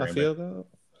win by field goal.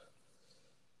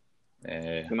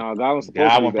 Yeah. No, Godwin's supposed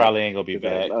Godwin to be back. probably ain't gonna be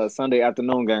back. Sunday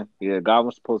afternoon game. Yeah,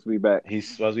 Godwin's supposed to be back. He's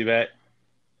supposed to be back.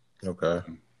 Okay.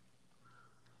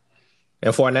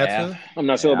 And Fournette too? I'm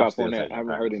not sure about Fournette. I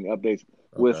haven't heard any updates.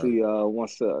 Okay. We'll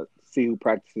see. See who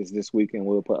practices this week, and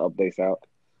we'll put updates out.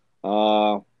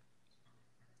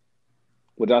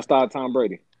 Would y'all start Tom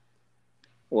Brady?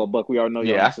 Well, Buck, we already know.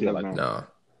 Yeah, I still like no.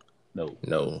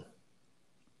 No,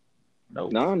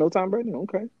 Tom Brady.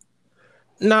 Okay.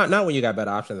 Not when you got better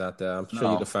options out there. I'm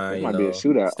sure you can find, might be a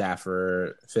shootout.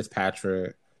 Stafford,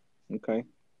 Fitzpatrick. Okay.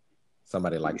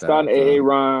 Somebody like that. Starting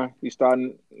Ron. You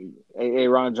starting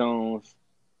Ron Jones.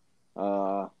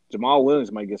 Jamal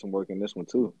Williams might get some work in this one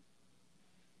too.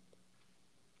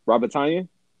 Robert Tonyan?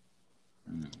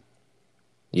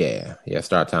 Yeah,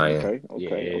 start Tonyan.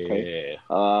 Okay.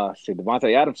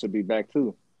 Devontae Adams should be back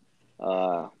too.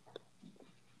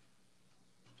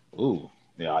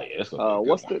 Yeah, that's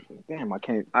what's the damn? I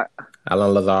can't.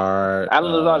 Alan Lazard.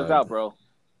 Alan Lazard is out, bro.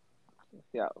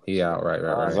 Yeah, he out. Right.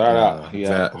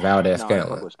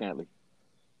 Valdez-Scantling.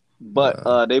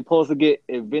 But they supposed to get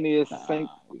Vinius Saint,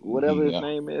 whatever his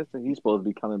name is, and he's supposed to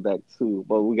be coming back too.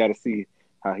 But we got to see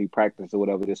how he practiced or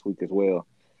whatever this week as well.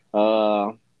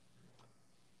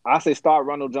 I say start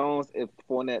Ronald Jones if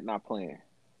Fournette not playing.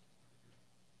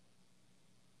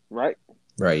 Right,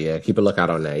 yeah. Keep a lookout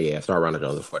on that. Yeah, start Ronald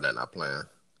Jones if Fournette not playing.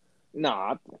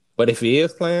 Nah. But if he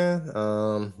is playing,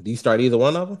 do you start either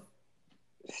one of them?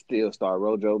 Still start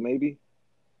Rojo, maybe.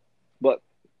 But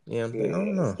I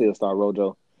don't know. Still start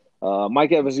Rojo.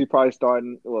 Mike Evans, you probably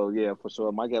starting. Well, yeah, for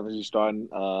sure. Mike Evans, you starting.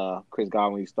 Chris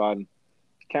Godwin, you starting.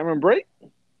 Cameron Brate.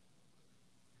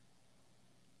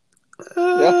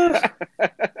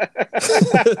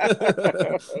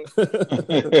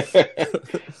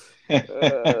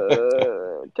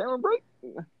 Cameron Brate?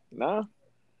 Nah.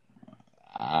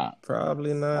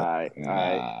 Probably not. All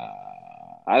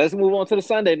right. Let's move on to the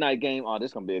Sunday night game. Oh,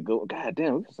 this is gonna be a good. God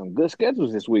damn, we got some good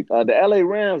schedules this week. The LA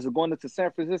Rams are going into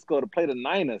San Francisco to play the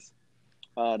Niners.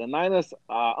 The Niners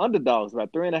are underdogs by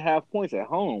 3.5 points at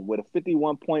home with a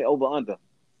 51-point over under.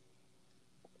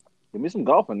 Give me some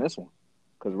golf in this one,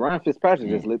 because Ryan Fitzpatrick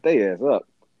just lit their ass up.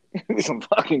 Give me some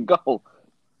fucking golf.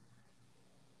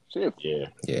 Shit.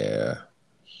 Yeah.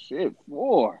 Shit.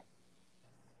 4.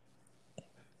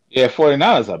 Yeah,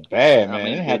 49ers are bad,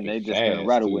 man. They just been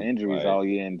rattled with injuries all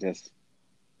year and just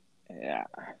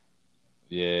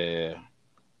Yeah.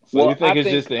 So you think it's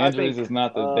just the injuries? It's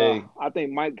not the day. I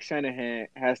think Mike Shanahan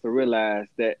has to realize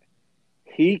that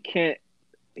he can't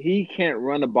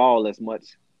run the ball as much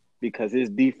because his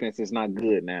defense is not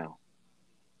good now.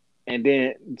 And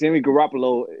then Jimmy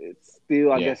Garoppolo is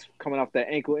still, I guess, coming off that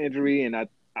ankle injury, and I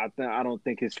don't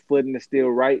think his footing is still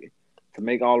right to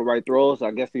make all the right throws. So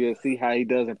I guess you'll see how he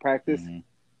does in practice. Mm-hmm.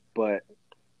 But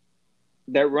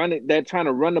that trying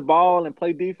to run the ball and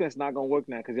play defense not gonna work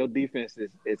now because your defense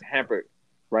is hampered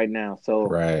right now.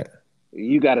 So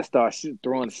you got to start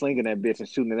throwing, slinging that bitch and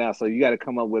shooting it out. So you got to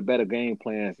come up with better game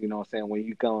plans. You know what I'm saying? When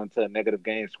you go into a negative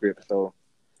game script. So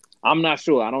I'm not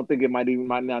sure. I don't think it might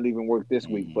not even work this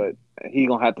week. But he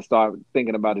gonna have to start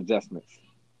thinking about adjustments.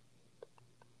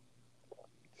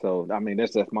 So I mean,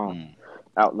 that's just my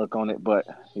outlook on it. But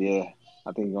yeah,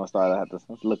 I think he's gonna start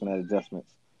looking at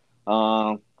adjustments.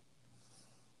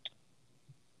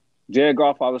 Jared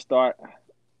Goff, I would start.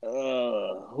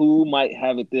 Who might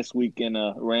have it this week in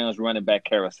a Rams running back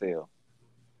carousel?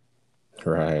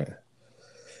 Right.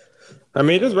 I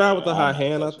mean, just ride with the high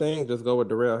hand, I think. Just go with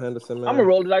Darrell Henderson, man. I'm going to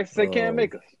roll it like to say Cam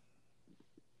Akers.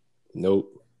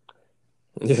 Nope.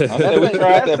 We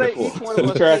tried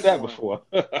that before.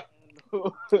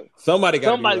 Somebody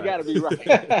got to be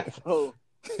right. So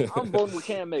I'm voting with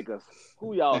Cam Akers.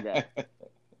 Who y'all got?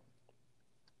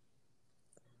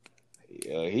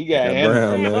 Yeah, he got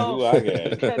Brown, man. Who I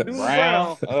got?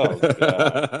 Brown. Oh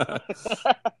God.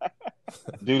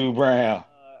 Doodoo Brown.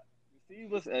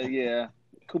 Yeah.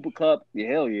 Cooper Kupp. Yeah,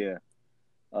 hell yeah.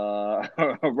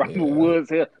 Robert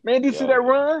Woods. Hell. Man, did you see that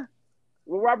run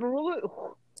with Robert Woods?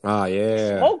 Oh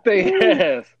yeah. Smoked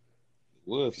their ass.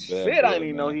 Woods. Shit, I didn't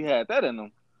even know he had that in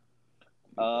him.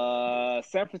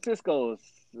 San Francisco's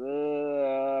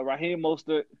Raheem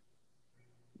Mostert.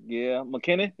 Yeah,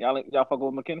 McKinnon. Y'all fuck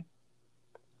with McKinnon?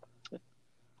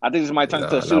 I think this might turn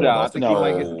into a shootout. I think he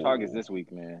might get some targets this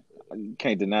week, man. You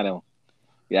can't deny them.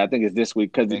 Yeah, I think it's this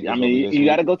week because you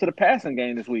got to go to the passing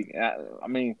game this week. I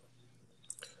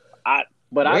had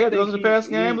to go think to the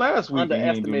passing game last week.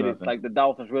 Underestimated like the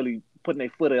Dolphins really putting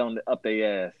their foot up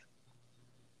their ass.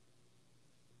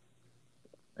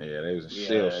 Yeah, they was a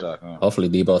shell shock. Huh? Hopefully,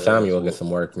 Deebo Samuel will get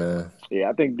some work, man. Yeah,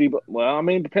 I think Deebo. Well, I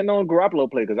mean, depending on Garoppolo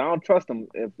play, because I don't trust him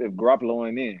if Garoppolo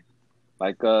ain't in.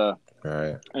 Like,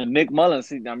 right. And Nick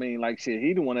Mullins, I mean, like shit,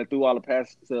 he the one that threw all the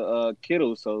passes to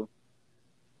Kittle, so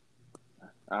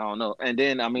I don't know. And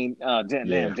then I mean,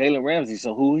 Jalen Ramsey.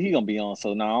 So who he gonna be on?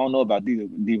 So now I don't know about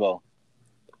Deebo.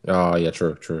 Oh yeah,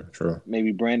 true.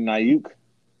 Maybe Brandon Ayuk.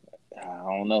 I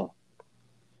don't know.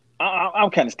 I'm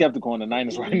kind of skeptical on the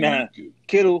Niners right now.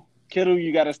 Kittle,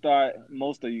 you got to start.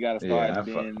 Most of you got to start,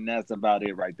 and that's about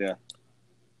it right there.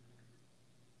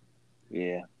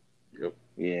 Yeah. Yep.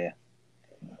 Yeah.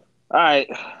 All right.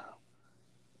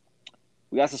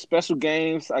 We got some special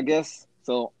games, I guess.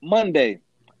 So Monday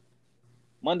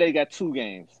got 2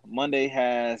 games. Monday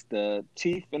has the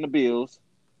Chiefs and the Bills.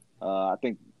 I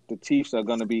think the Chiefs are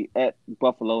going to be at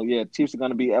Buffalo. Yeah, Chiefs are going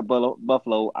to be at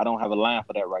Buffalo. I don't have a line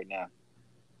for that right now.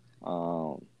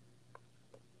 I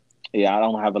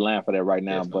don't have a line for that right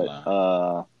now,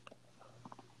 but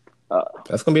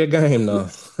that's gonna be a game though.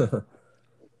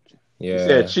 Yeah. You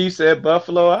said Chiefs at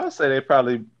Buffalo. I say they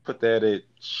probably put that at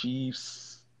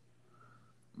Chiefs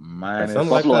minus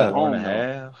Buffalo at home,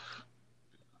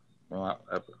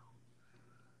 4.5.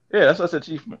 Yeah, that's what I said.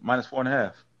 Chiefs minus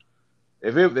 4.5.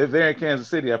 If they're in Kansas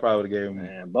City, I probably would have gave them.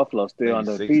 Man, Buffalo's still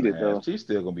undefeated though. Chiefs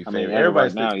still gonna be favored.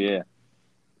 Everybody's right now, yeah.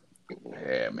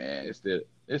 Yeah, man, it's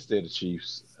still the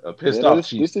Chiefs. A pissed off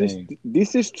Chiefs team.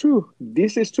 This is true.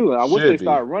 I wish they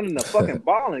start running the fucking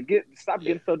ball and stop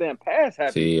getting so damn pass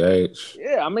happy. CH.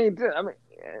 Yeah, I mean,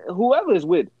 whoever is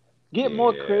with, get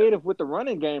more creative with the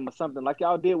running game or something like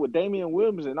y'all did with Damian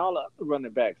Williams and all the other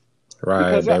running backs.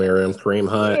 Right, Damian Williams, Kareem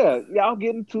Hunt. Yeah, y'all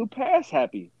getting too pass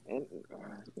happy, and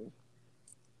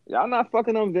y'all not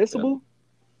fucking invincible. Yeah.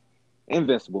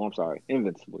 Invincible. I'm sorry,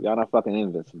 invincible. Y'all not fucking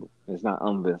invincible. It's not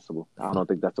invincible. I don't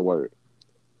think that's a word.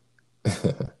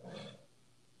 Patrick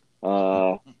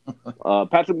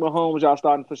Mahomes, y'all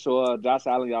starting for sure. Josh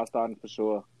Allen, y'all starting for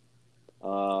sure.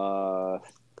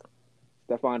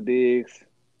 Stephon Diggs.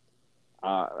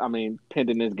 I mean,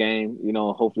 pending this game,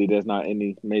 hopefully there's not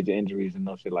any major injuries and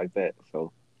no shit like that.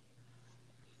 So,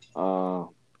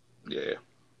 yeah.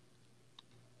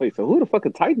 Wait, so who the fuck are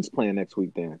Titans playing next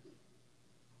week then?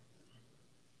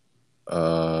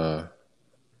 The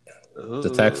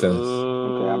Texans.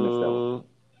 Okay, I missed that one.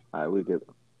 All right, we good.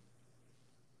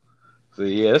 So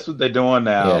yeah, that's what they're doing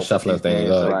now. Yeah, shuffling things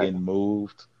up. Getting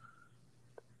moved.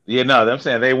 Yeah, no, I'm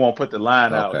saying they won't put the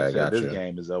line out. Okay, this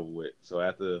game is over with. So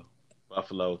after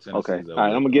Buffalo, Tennessee. Okay, all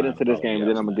right, I'm gonna get into this game, and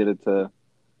then I'm gonna get into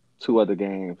 2 other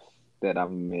games that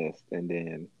I've missed, and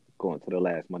then going to the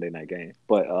last Monday night game.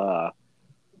 But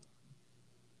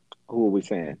who are we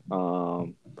saying?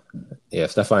 Yeah,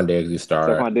 Stephon Diggs, you start.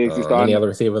 Stephon Diggs, you start. Any other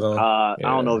receivers on? I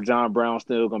don't know if John Brown's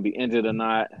still gonna be injured or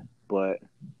not, but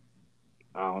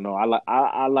I don't know.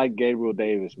 I like Gabriel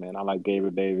Davis, man. I like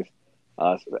Gabriel Davis,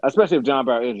 especially if John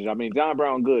Brown injured. I mean, John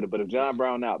Brown good, but if John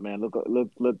Brown out, man, look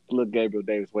Gabriel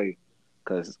Davis way.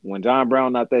 Because when John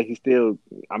Brown not there, he still.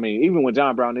 I mean, even when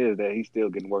John Brown is there, he's still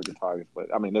getting work and targets.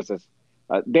 But I mean, that's just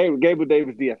Gabriel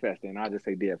Davis DFS. Then I just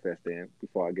say DFS then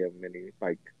before I give him any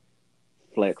like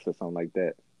flex or something like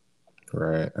that.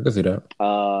 Right, I can see that.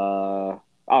 Oh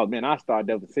man, I start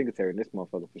Devin Singletary in this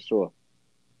motherfucker for sure.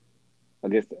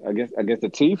 Against the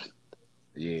Chiefs.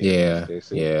 Yeah,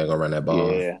 gonna run that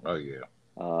ball. Yeah. Oh yeah.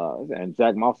 And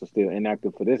Zach Moss is still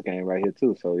inactive for this game right here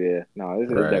too. So yeah, no, this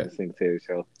is a Devin Singletary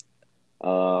show.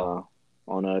 On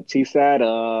the Chiefs side,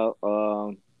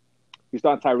 you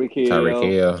start Tyreek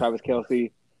Hill, Travis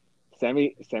Kelce,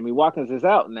 Sammy Watkins is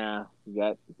out now. You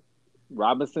got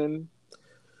Robinson,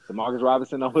 DeMarcus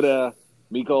Robinson over there,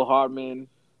 Mecole Hardman,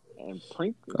 and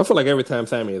Prink. I feel like every time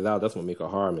Sammy is out, that's what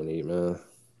Mecole Hardman need, man.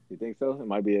 You think so? It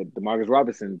might be a DeMarcus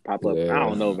Robinson pop up. Yeah. I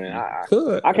don't know, man. I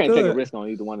can't take a risk on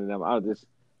either one of them.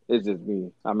 It's just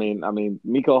me. I mean,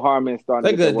 Mecole Hardman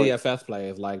starting. They're good DFS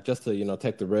players, like just to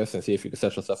take the risk and see if you can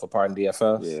set yourself apart in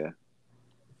DFS.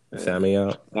 Yeah. Sammy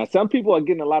out. Now, some people are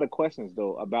getting a lot of questions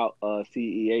though about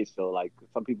CEH. So, like,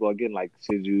 some people are getting like,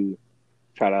 should you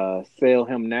try to sell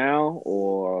him now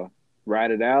or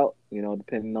ride it out?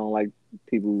 Depending on like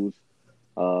people's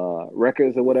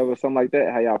records or whatever, something like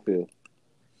that. How y'all feel?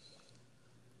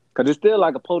 Because it's still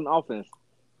like a potent offense.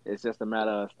 It's just a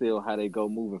matter of still how they go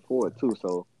moving forward too.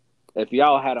 So, if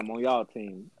y'all had them on y'all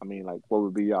team, I mean, like, what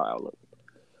would be y'all outlook?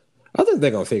 I think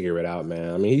they're gonna figure it out,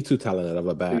 man. I mean, he's too talented of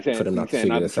a back for them not to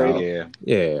figure this out.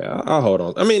 Yeah, I'll hold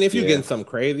on. I mean, if you're getting something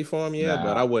crazy for him,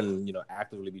 but I wouldn't,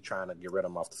 actively be trying to get rid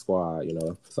of him off the squad,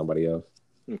 for somebody else.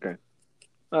 Okay.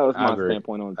 That's my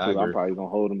standpoint on it too. I'm probably gonna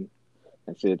hold him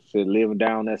and sit live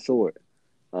down that sword.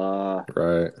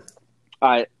 Right.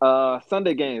 All right.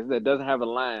 Sunday games that doesn't have a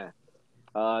line.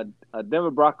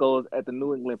 Denver Broncos at the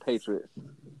New England Patriots.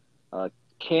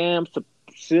 Cam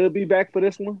should be back for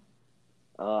this one.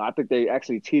 I think they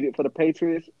actually cheated for the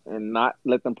Patriots and not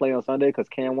let them play on Sunday because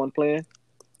Cam wasn't playing.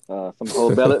 Some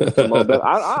whole Belichick.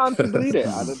 I honestly believe that.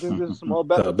 I think there's some more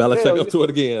Belichick up to it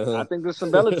again. Huh? I think there's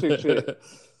some Belichick shit.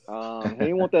 He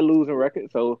didn't want that losing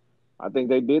record, so I think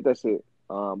they did that shit.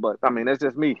 But I mean, that's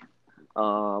just me.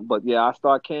 But yeah, I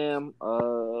start Cam.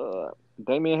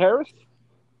 Damian Harris.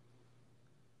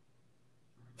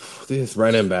 These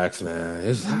running backs,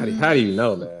 man. How do you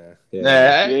know, man?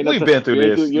 Yeah. Nah, we've been through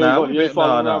this. We've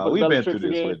been through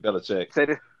this with Belichick.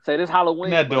 Say this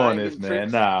Halloween. We're not doing this, man.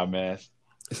 Tricks. Nah, man.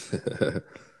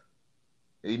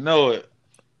 You know it.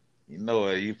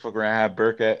 You fuck around, have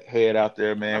Burkett head out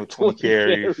there, man, with 20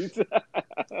 carries. Still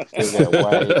got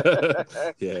White.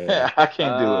 Yeah. I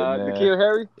can't do it, man. N'Keal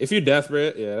Harry. If you're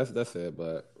desperate, yeah, that's it.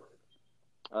 But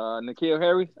N'Keal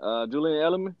Harry, Julian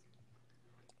Edelman.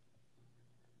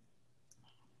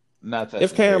 Not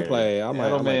if Cam play, I might. I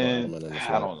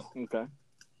don't know. Okay.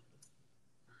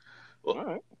 Well, all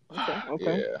right.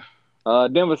 Okay. Yeah.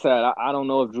 Denver side, I don't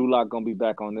know if Drew Lock gonna be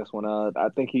back on this one. I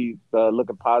think he's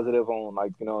looking positive on,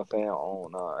 like, you know what I'm saying,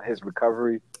 on his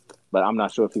recovery, but I'm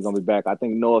not sure if he's gonna be back. I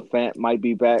think Noah Fant might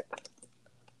be back.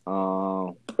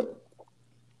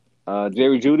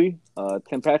 Jerry Jeudy,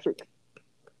 Tim Patrick.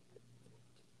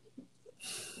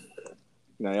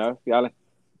 Now y'all.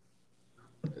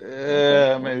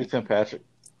 Yeah, maybe Tim Patrick.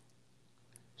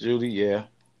 Jeudy, yeah.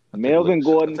 Melvin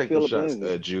Gordon, Philip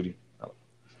Lindsay. Jeudy.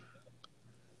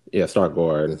 Yeah, start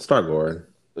Gordon.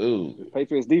 Ooh.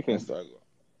 Patriots defense.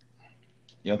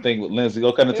 You don't think Lindsay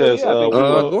go come into his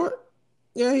Gordon?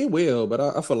 Yeah, he will, but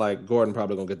I feel like Gordon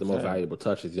probably gonna get the most valuable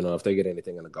touches. If they get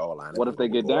anything in the goal line. What if they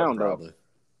get down though?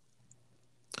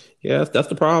 Yeah, that's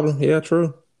the problem. Yeah,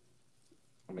 true.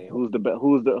 I mean, who's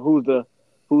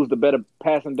the better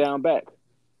passing down back?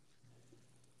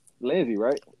 Lindsay,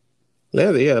 right?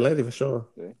 Lindsay for sure.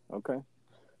 Yeah, okay.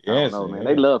 Yeah, I don't know, man.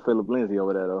 They love Philip Lindsay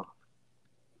over there, though.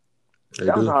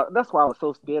 That's why I was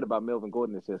so scared about Melvin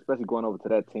Gordon this year, especially going over to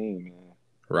that team, man.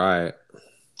 Right.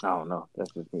 I don't know.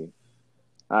 That's just me.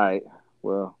 All right.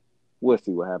 Well, we'll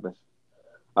see what happens.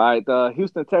 All right.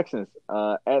 Houston Texans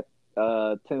at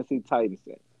Tennessee Titans.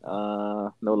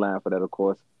 No line for that, of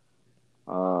course.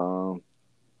 Are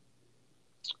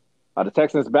the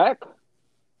Texans back?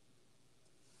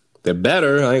 They're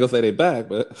better. I ain't gonna say they're back,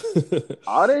 but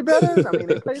are they better? I mean,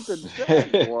 they played the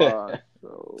Jaguars,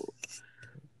 so.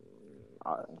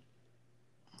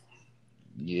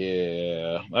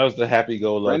 Yeah, that was the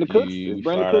happy-go-lucky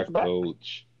fired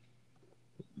coach.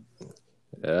 Yeah,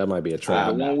 that might be a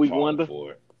trap. 1 week wonder.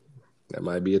 That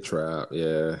might be a trap.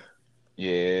 Yeah.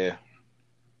 Yeah.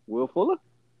 Will Fuller.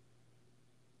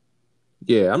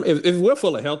 Yeah, if Will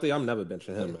Fuller healthy, I'm never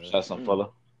benching him. That's some Fuller.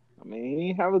 I mean, he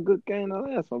didn't have a good game the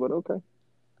last one, but okay.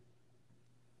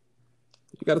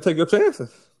 You got to take your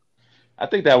chances. I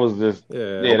think that was just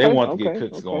they want to get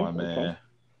Cooks going, man.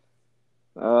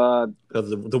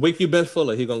 Because the week you bench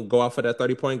Fuller, he gonna go out for that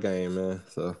 30-point game, man.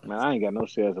 So man, I ain't got no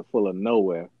shares of Fuller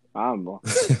nowhere. I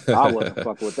wasn't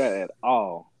fucking with that at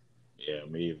all. Yeah,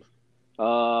 me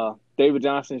either. David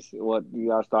Johnson, what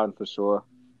you are starting for sure.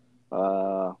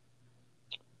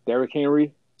 Derrick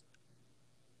Henry.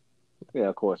 Yeah,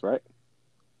 of course, right?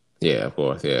 Yeah, of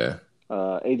course, yeah.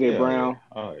 AJ Brown.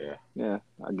 Yeah. Oh yeah. Yeah,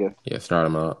 I guess. Yeah, start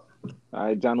him up. All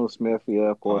right, Jonnu Smith,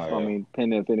 yeah, of course. Oh, yeah. I mean,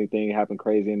 depending if anything happened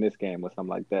crazy in this game or something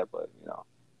like that, but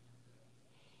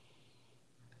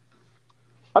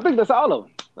I think that's all of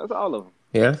them. Yeah, that's all of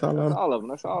them.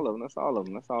 That's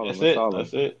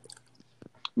it.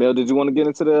 Mel, did you want to get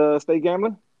into the state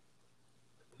gambling?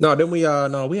 No, then we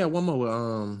had one more with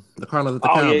the Cardinals at the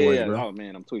Cowboys, yeah. bro. Oh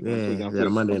man, I'm tweaking.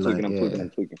 I'm Monday night. I'm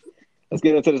tweaking. Let's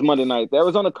get into this Monday night. The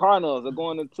Arizona Cardinals are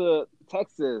going into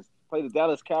Texas, play the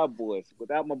Dallas Cowboys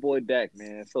without my boy Dak,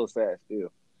 man. It's so sad still.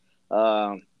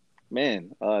 The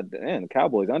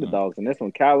Cowboys underdogs in this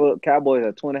one. Cowboys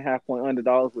are 2.5-point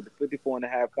underdogs with the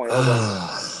 54.5-point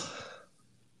over.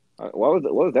 What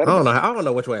was that? I don't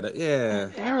know which way to. Yeah,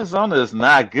 Arizona is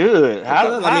not good.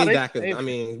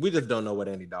 We just don't know what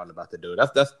Andy Dalton about to do.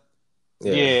 That's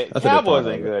Cowboys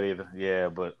ain't good either. Yeah,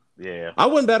 but Yeah. I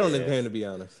wouldn't bet on this game, to be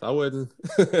honest. I wouldn't.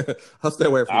 I'll stay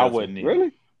away from that. I wouldn't either.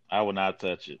 Really? I would not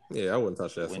touch it. Yeah, I wouldn't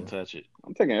touch that. Wouldn't touch it.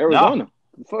 I'm taking Arizona.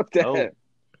 No. Fuck that. No.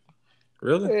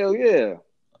 Really? Hell yeah.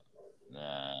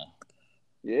 Nah.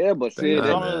 Yeah, but see,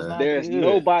 there's good.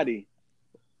 nobody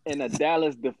in a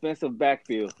Dallas defensive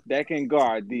backfield that can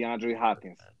guard DeAndre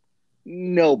Hopkins.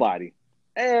 Nobody.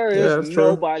 There is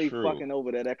nobody fucking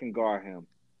over there that can guard him.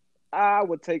 I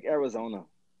would take Arizona.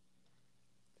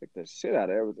 Take the shit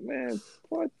out of Arizona. Man,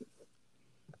 what?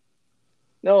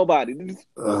 Nobody.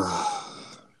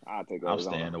 I'll take Arizona. I'm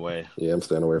staying away. Yeah, I'm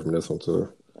staying away from this one,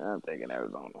 too. I'm taking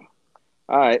Arizona.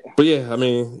 All right. But yeah, I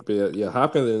mean,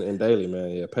 Hopkins and Daly,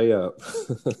 man, yeah, pay up.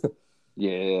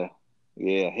 Yeah,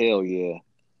 hell yeah.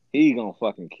 He gonna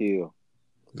fucking kill.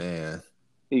 Man.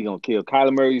 He gonna kill.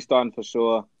 Kyler Murray starting for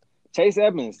sure. Chase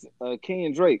Edmonds,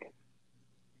 Kenyon Drake.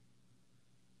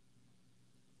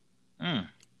 I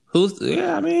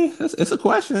mean, it's a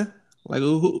question. Like,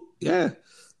 who yeah.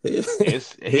 He's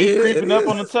creeping up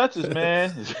on the touches,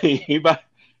 man. He about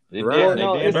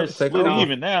it's split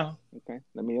even now. Okay,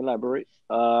 let me elaborate.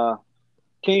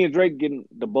 Kenyon Drake getting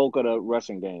the bulk of the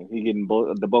rushing game. He getting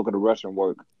the bulk of the rushing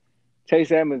work.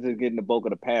 Chase Edmonds is getting the bulk of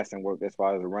the passing work as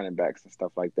far as the running backs and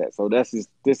stuff like that. So this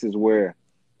is where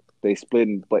they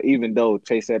splitting. But even though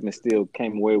Chase Edmonds still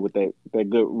came away with that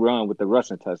good run with the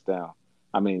rushing touchdown,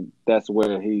 I mean that's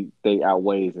where they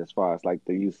outweighs as far as like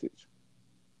the usage.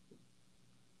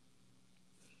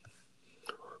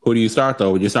 Who do you start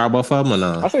though? Would you start both of them or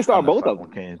no? I say start both of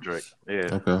them. Kenyon Drake. Yeah.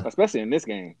 Okay. Especially in this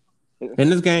game.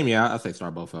 In this game, yeah, I say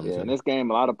start both of them. Yeah, in this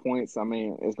game, a lot of points. I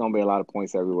mean, it's gonna be a lot of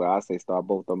points everywhere. I say start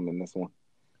both of them in this one.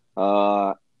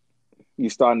 You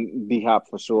starting D-Hop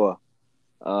for sure.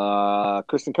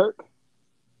 Christian Kirk,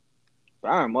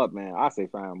 fire him up, man. I say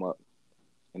fire him up.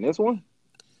 In this one,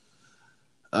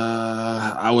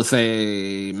 I would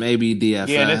say maybe DFS.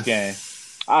 Yeah, in this game,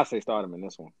 I say start him in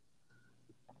this one.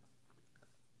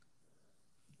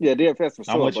 Yeah, DFS for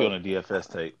sure. I'm with you on a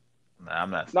DFS take. Nah,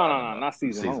 I'm not. No, not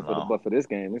season long. But for this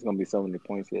game, it's gonna be so many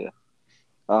points here.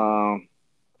 On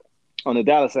the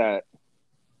Dallas side,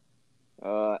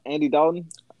 Andy Dalton.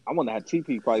 I wonder how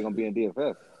TP probably gonna be in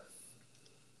DFS.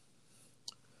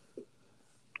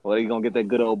 Or he gonna get that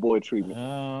good old boy treatment.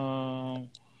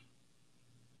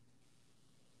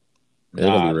 They're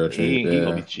gonna be real cheap. He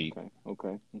gonna be cheap.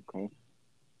 Okay.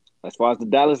 As far as the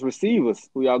Dallas receivers,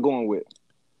 who y'all going with?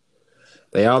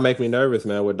 They all make me nervous,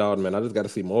 man, with Dalton, man. I just got to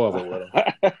see more of it with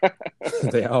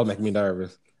him. They all make me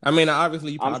nervous. I mean,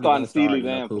 obviously, you probably I'm starting CeeDee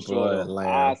Lamb for sure.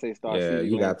 I say start CeeDee Lamb. Yeah,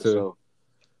 you got to. Sure.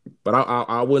 But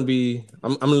I wouldn't be.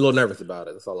 I'm a little nervous about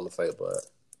it. That's all I'm gonna say. But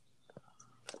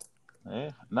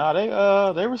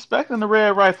yeah, they respecting the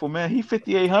red rifle, man. He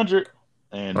 5,800,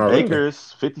 and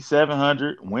Baker's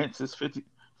 5,700. Wentz is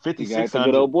 5,600.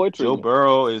 Good old boy treatment. Joe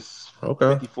Burrow is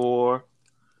 54.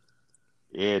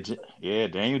 Yeah,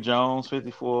 Daniel Jones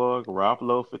 54,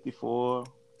 Garoppolo 54.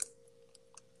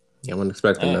 Yeah, I wasn't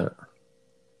expecting that.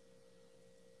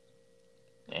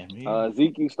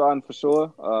 Zeke, you starting for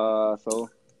sure. So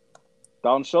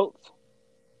Dalton Schultz.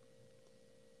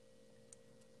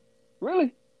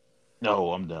 Really?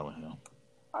 No, I'm done with him.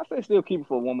 I say still keep it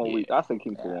for one more week. I say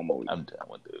keep it for one more week. I'm done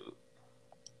with dude.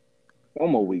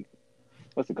 One more week.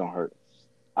 What's it gonna hurt?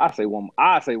 I say one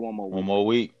more week. One more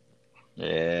week.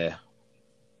 Yeah.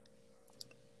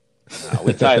 Nah,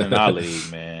 we're tight in our league,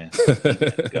 man.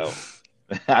 Go.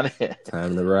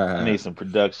 Time to ride. I need some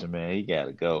production, man. He got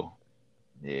to go.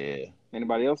 Yeah.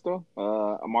 Anybody else though?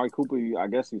 Amari Cooper, I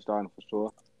guess he's starting for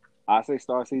sure. I say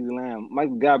start CeeDee Lamb.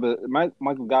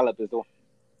 Michael Gallup is the.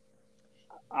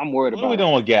 I'm worried about. What are we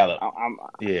doing with Gallup?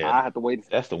 I have to wait.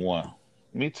 That's the one.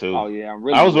 Me too. Oh yeah,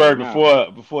 I was worried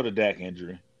before the Dak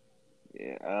injury.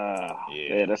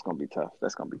 Yeah, that's gonna be tough.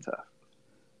 That's gonna be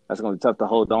tough to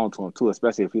hold on to him too,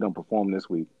 especially if he don't perform this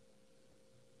week.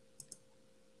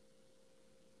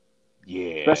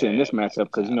 Yeah, especially in this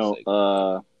matchup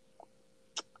because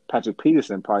Patrick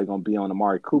Peterson probably gonna be on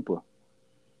Amari Cooper,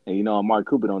 and Amari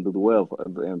Cooper don't do well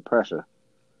in pressure.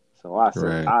 So I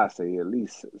say at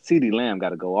least CeeDee Lamb got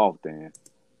to go off then,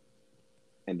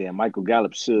 and then Michael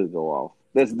Gallup should go off.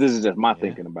 This is just my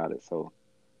thinking about it. So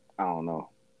I don't know.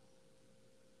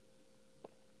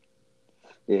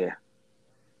 Yeah.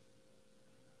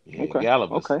 Yeah, okay.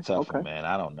 Gallup is a tough one, man.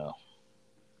 I don't know.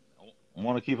 I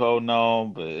want to keep holding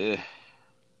on, but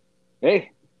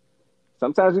hey,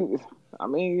 sometimes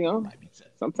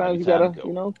sometimes you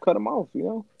gotta cut them off.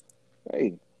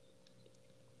 Hey.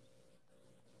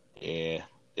 Yeah,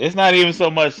 it's not even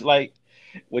so much like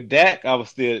with Dak. I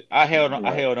held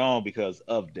on because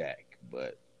of Dak,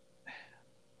 but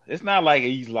it's not like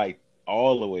he's like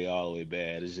all the way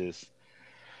bad. It's just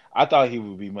I thought he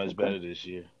would be much better this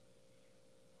year.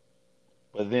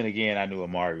 But then again, I knew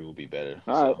Amari would be better.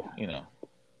 All so, right.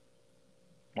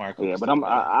 Amari Yeah, but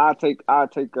I'll take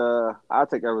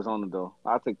Arizona though.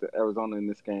 I'll take the Arizona in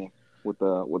this game with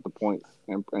the points,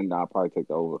 and I'll probably take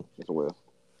the over as well.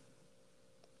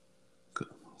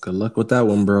 Good luck with that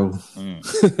one, bro.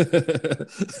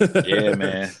 Yeah,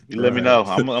 man. You let me know.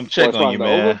 I'm checking on you,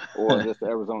 man. Over or just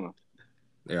Arizona?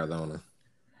 Arizona.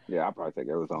 Yeah, I'll probably take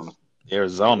Arizona.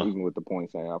 Arizona. Even with the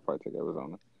points, I'll probably take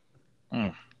Arizona.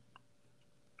 All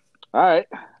right.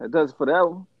 That does it for that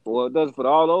one. Well, it does it for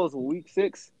all those. Week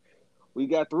 6, we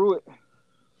got through it.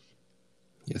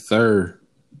 Yes, sir.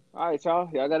 All right, y'all.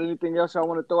 Y'all got anything else y'all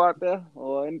want to throw out there?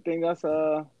 Or anything else?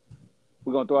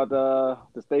 We're going to throw out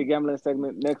the Stay Gambling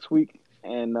segment next week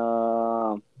and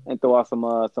throw out some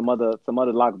other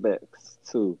lock bets,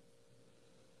 too.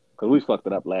 Because we fucked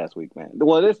it up last week, man.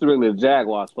 Well, this is really the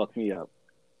Jaguars fucked me up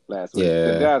last week.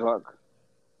 Yeah. The Jaguars.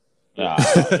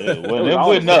 It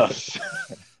wasn't us.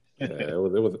 Yeah,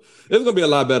 it's gonna be a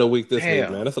lot better week this week,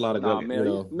 man. That's a lot of good,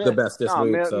 good bets this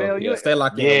week. So stay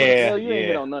locked in. Yeah, you ain't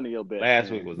hit on none of your bets.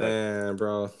 Last week was man,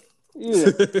 bro. You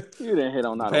didn't hit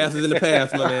on none. Pass is in the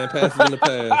past, my man. Pass is in the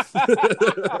past.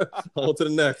 On to the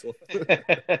next one.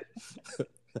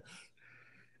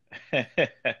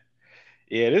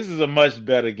 Yeah, this is a much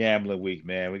better gambling week,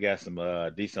 man. We got some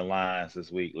decent lines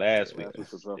this week. Last week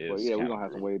was we're gonna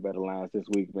have some way better lines this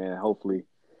week, man. Hopefully,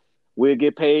 we'll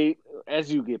get paid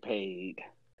as you get paid,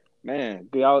 man.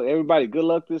 Everybody, good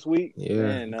luck this week. Yeah,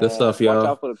 man. Good stuff, y'all. Watch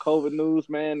out for the COVID news,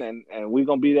 man, and we're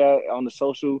gonna be there on the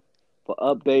social for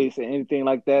updates and anything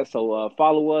like that. So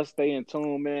follow us, stay in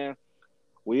tune, man.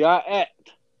 We are at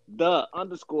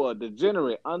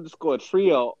 _Degenerate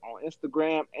 _Trio on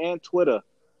Instagram and Twitter.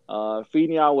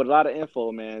 Feeding y'all with a lot of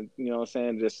info, man. You know what I'm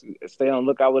saying? Just stay on the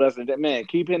lookout with us. And, man,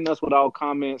 keep hitting us with all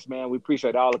comments, man. We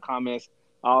appreciate all the comments,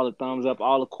 all the thumbs up,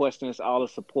 all the questions, all the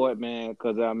support, man.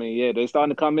 Because, they're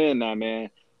starting to come in now, man.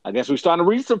 I guess we're starting to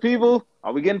reach some people.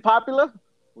 Are we getting popular?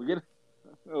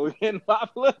 Are we getting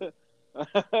popular?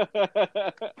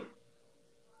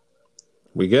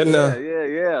 We getting there.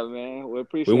 Yeah, man. We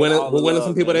appreciate we're winning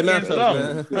some people they match us,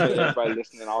 man. Appreciate everybody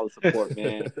listening, all the support,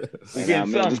 man.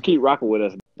 And, man, just keep rocking with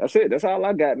us. That's it. That's all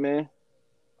I got, man.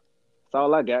 That's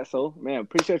all I got. So, man,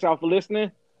 appreciate y'all for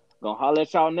listening. Gonna holler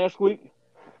at y'all next week.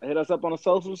 Hit us up on the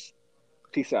socials.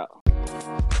 Peace out.